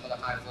pump. Some of the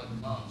high flow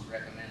pumps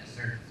recommend a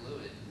certain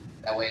fluid.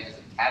 That way it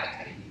doesn't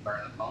cavitate and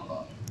burn the pump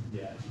up.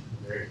 Yeah,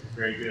 very,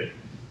 very good.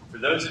 For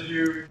those of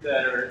you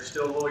that are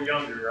still a little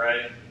younger,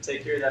 right,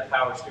 take care of that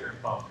power steering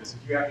pump, because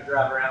if you have to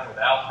drive around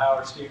without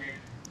power steering,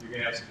 you're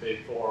going to have some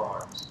big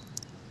forearms.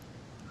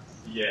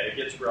 Yeah, it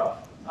gets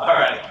rough. All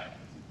right,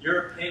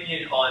 your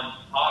opinion on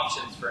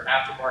options for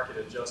aftermarket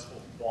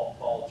adjustable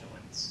ball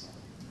joints?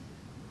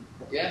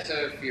 Yeah,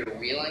 so if you're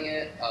wheeling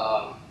it,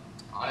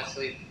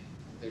 honestly,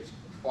 there's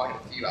quite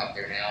a few out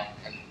there now,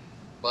 and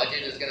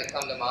budget is going to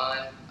come to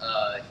mind.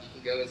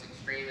 You can go as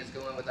extreme as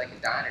going with like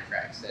a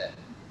Dynatrack set.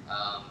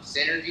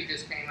 Synergy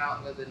just came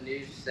out with a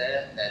new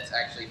set that's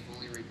actually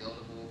fully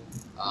rebuildable.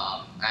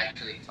 I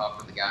actually talked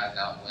with the guys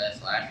out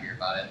west last year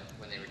about it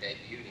when they were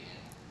debuting it.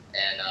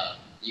 And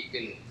you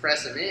can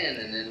press them in,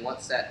 and then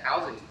once that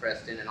housing's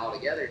pressed in and all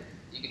together,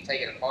 you can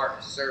take it apart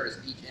and service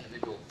each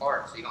individual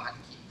part, so you don't have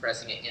to keep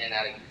pressing it in and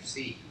out of your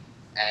seat.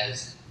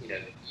 As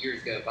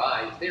years go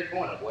by, they're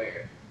going to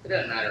wear. It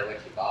doesn't matter what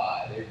you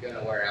buy; they're going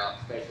to wear out,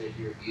 especially if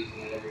you're abusing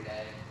it every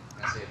day.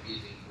 When I say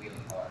abusing,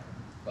 wheeling hard.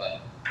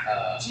 But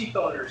Jeep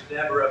owners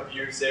never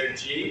abuse their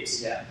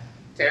Jeeps. yeah,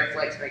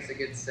 Terraflex makes a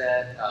good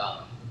set.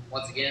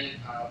 Once again,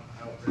 I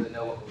don't really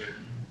know what we're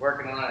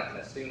working on. I can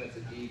assume it's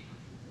a Jeep.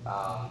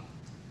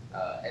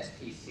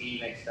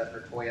 SPC makes stuff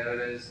for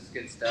Toyotas. It's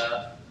good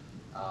stuff.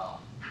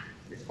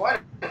 There's quite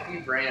a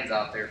few brands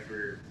out there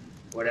for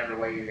whatever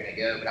way you're going to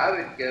go, but I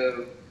would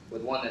go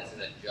with one that's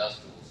an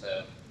adjustable.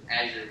 So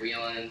as you're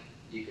wheeling,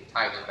 you can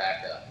tighten it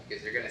back up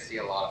because you're going to see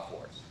a lot of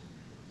force.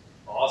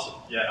 Awesome.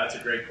 Yeah, that's a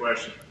great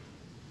question.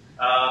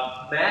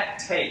 Matt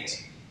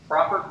Tate,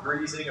 proper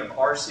greasing of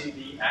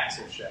RCV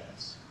axle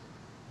shafts.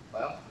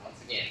 Well,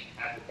 once again,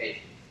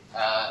 application.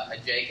 A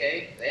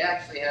JK, they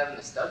actually have in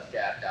the stub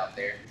shaft out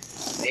there,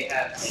 they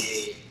have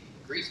a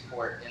grease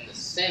port in the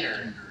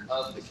center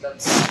of the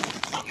stub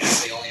shaft. You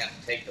actually only have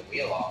to take the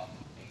wheel off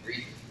and grease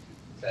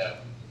it. So,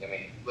 I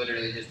mean,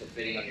 literally just a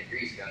fitting on your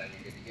grease gun and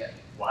you're good to go.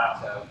 Wow.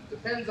 So,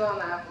 depends on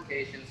the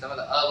application. Some of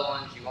the other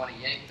ones, you want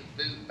to yank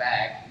the boot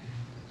back.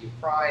 You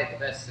probably, the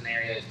best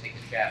scenario is take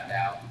the shaft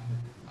out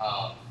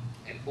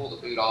and pull the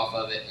boot off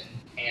of it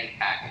and hand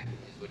pack it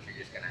is what you're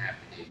just going to have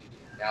to do.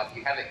 Now, if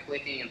you have it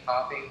clicking and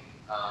popping,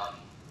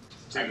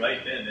 it's too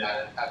late then.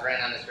 I've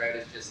ran on this road,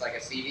 it's just like a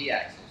CV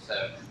axle.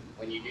 So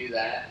when you do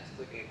that, it's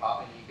clicking and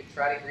popping. You could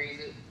try to grease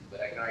it,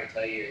 but I can already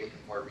tell you you're looking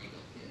for a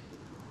rebuild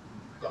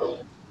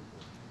kit.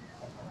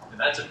 And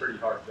that's a pretty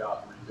hard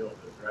job to rebuild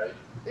it, right?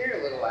 They're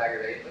a little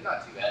aggravating, but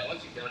not too bad.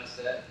 Once you've done a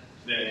set,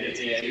 then it gets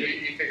easier.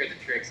 You figure the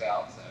tricks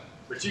out. So.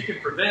 But you can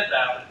prevent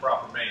that with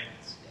proper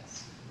maintenance.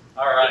 Yes.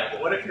 All right.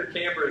 What if your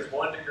camber is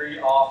 1 degree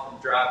off from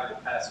driver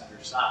to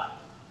passenger side?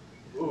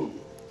 Ooh.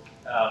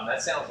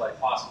 That sounds like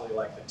possibly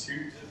like the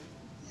tubes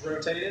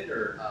rotated,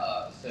 or?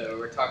 So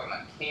we're talking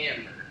about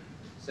camber.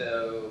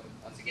 So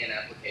once again,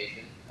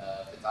 application.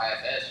 If it's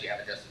IFS, you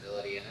have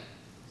adjustability in it.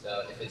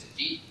 So if it's a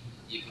Jeep,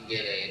 you can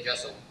get a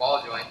adjustable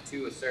ball joint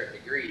to a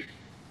certain degree.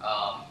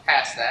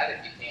 Past that,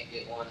 if you can't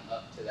get one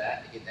up to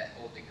that to get that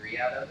whole degree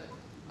out of it.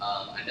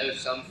 I know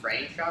some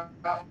frame shops,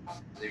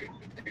 there's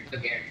no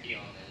guarantee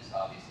on this,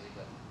 obviously,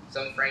 but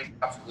some frame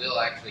shops will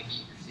actually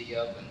heat your seat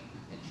up and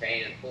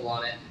chain and pull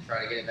on it and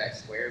try to get it back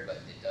square, but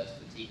it does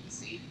fatigue the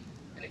seat.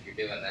 And if you're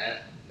doing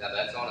that, now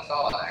that's on a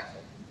solid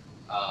axle.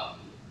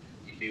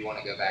 You do want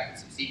to go back in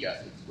some seat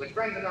gussets, which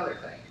brings another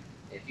thing.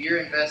 If you're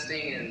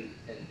investing in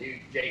new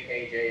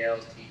JK,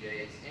 JLs,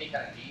 TJs, any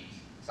kind of Jeeps,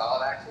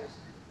 solid axles,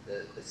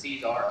 the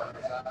C's are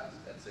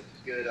undersized. That's a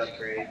good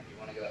upgrade. You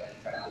want to go ahead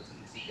and try to put some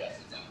seat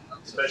gussets on.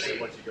 Especially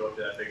once you go up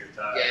to that bigger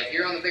tire. Yeah, if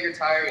you're on the bigger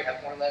tire, you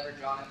have more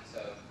leverage on it, so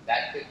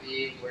that could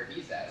be where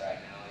he's at right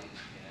now.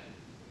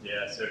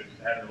 Yeah, so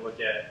having to look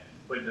at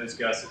putting those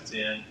gussets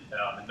in,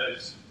 and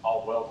those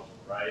all weldable,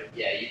 right?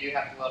 Yeah, you do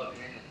have to weld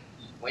them in.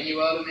 When you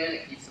weld them in,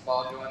 it keeps the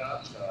ball joint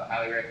up, so I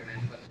highly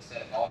recommend putting a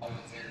set of ball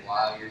joints in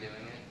while you're doing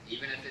it.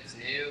 Even if it's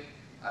new,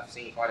 I've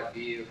seen quite a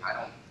few. I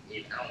don't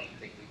even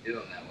think we do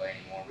them that way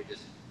anymore. We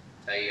just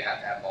tell you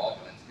have to have ball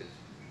joints, because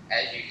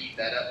as you heat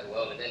that up to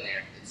weld it in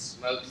there, it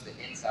smokes the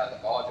inside of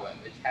the ball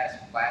joint, which has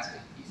plastic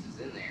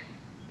pieces in there.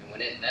 And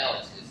when it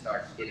melts, it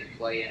starts getting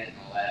clay in it and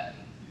all that.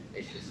 And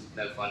it's just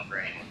no fun for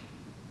anyone.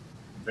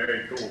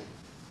 Very cool.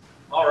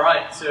 All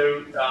right,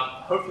 so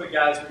hopefully,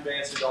 guys, we've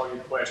answered all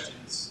your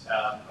questions.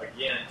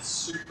 Again,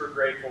 super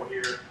grateful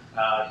here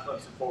at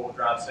Clemson 4-Wheel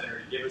Drive Center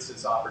to give us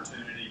this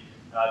opportunity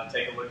to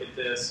take a look at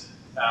this.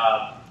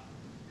 All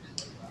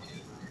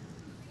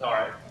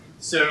right,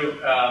 so,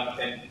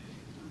 and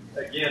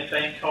again,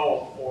 thank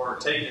Cole for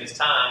taking his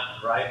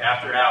time, right,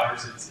 after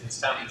hours. It's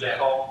time to get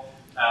home,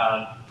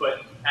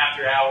 but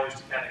after hours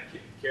to kind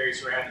of carry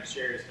us around and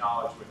share his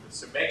knowledge with us.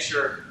 So make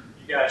sure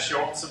you guys show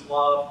them some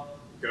love.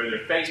 Go to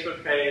their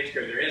Facebook page, go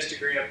to their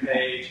Instagram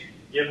page,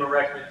 give them a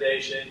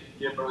recommendation,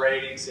 give them a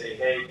rating, say,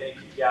 hey, thank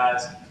you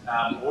guys.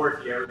 Or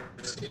if you ever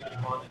see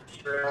them on the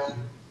trail,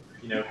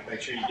 you know,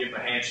 make sure you give them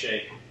a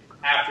handshake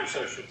after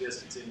social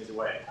distancing is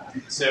away.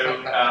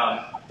 So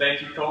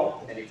thank you,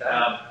 Cole.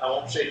 Anytime. I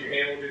won't shake your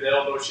hand, we'll do the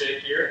elbow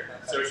shake here,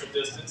 social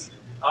distance.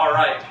 All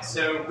right,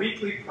 so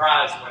weekly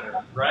prize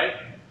winner, right?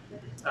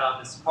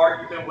 This is the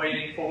part you've been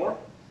waiting for.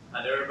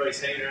 I know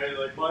everybody's hanging around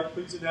like, Mike,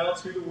 please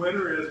announce who the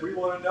winner is. We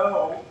want to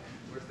know.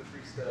 Where's the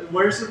free stuff?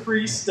 Where's the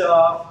free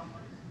stuff?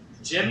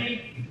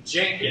 Jimmy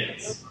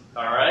Jenkins.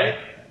 All right?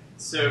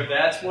 So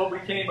that's what we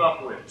came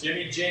up with.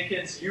 Jimmy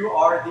Jenkins, you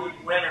are the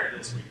winner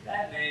this week.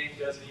 That name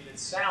doesn't even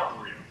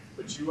sound real,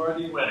 but you are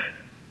the winner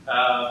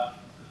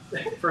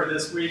for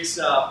this week's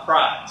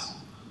prize.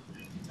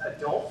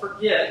 Don't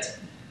forget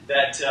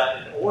that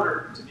in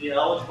order to be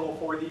eligible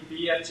for the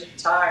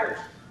BFG tires,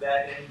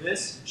 that in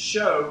this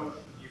show,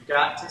 you've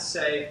got to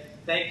say,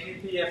 thank you,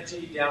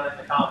 BFG, down in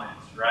the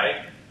comments,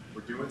 right?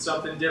 We're doing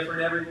something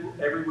different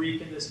every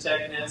week in this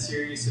TechNet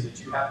series so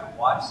that you have to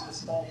watch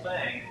this whole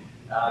thing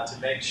to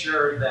make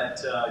sure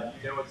that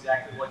you know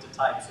exactly what to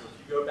type. So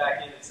if you go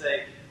back in and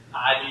say,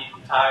 I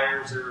need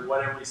tires or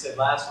whatever we said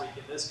last week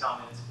in this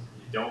comments,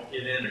 you don't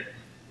get entered.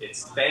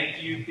 It's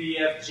thank you,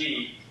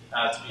 BFG,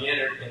 to be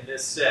entered in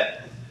this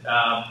set.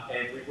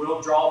 And we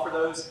will draw for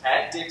those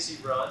at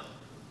Dixie Run,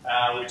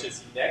 which is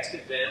the next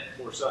event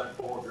for Southern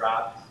 4-Wheel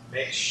Drive.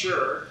 Make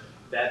sure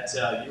that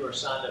you are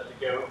signed up to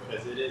go,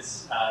 because it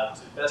is,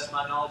 to the best of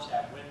my knowledge,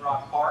 at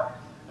Windrock Park.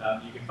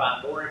 You can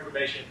find more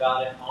information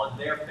about it on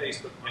their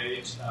Facebook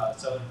page,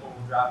 Southern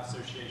Four-Wheel Drive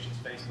Association's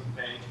Facebook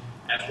page,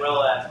 as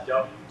well as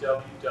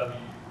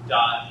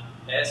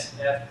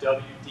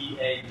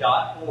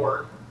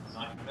www.sfwda.org. I'm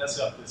not going to mess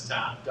up this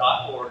time,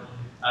 .org,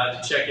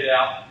 to check it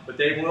out. But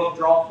they will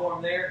draw for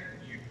them there.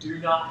 You do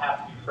not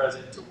have to be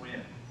present to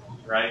win,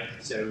 right?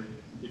 So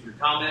if you're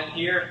commenting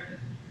here,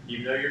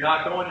 even though you're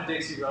not going to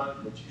Dixie Run,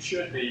 but you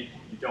should be,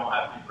 you don't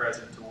have to be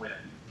present to win.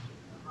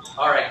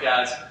 All right,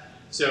 guys.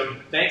 So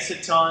thanks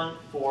a ton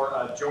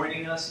for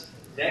joining us.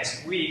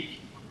 Next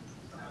week,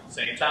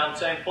 same time,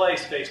 same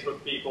place,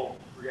 Facebook people,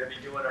 we're going to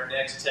be doing our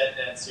next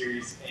TEDNet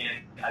series, and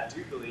I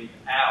do believe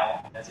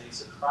Al has a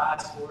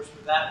surprise for us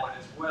for that one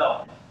as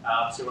well.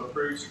 So it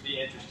proves to be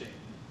interesting.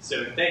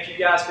 So thank you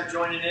guys for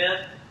joining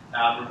in.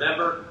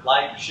 Remember,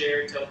 like,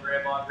 share, tell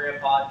grandma,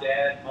 grandpa,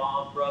 dad,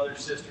 mom, brother,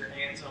 sister,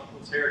 aunts,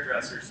 uncles,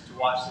 hairdressers to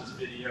watch this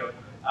video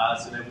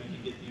so that we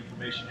can get the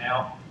information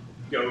out.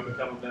 Go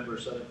become a member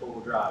of Southern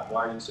Four-Wheel Drive.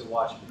 Why are you still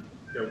watching?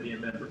 Go be a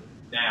member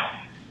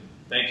now.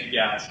 Thank you,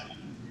 guys.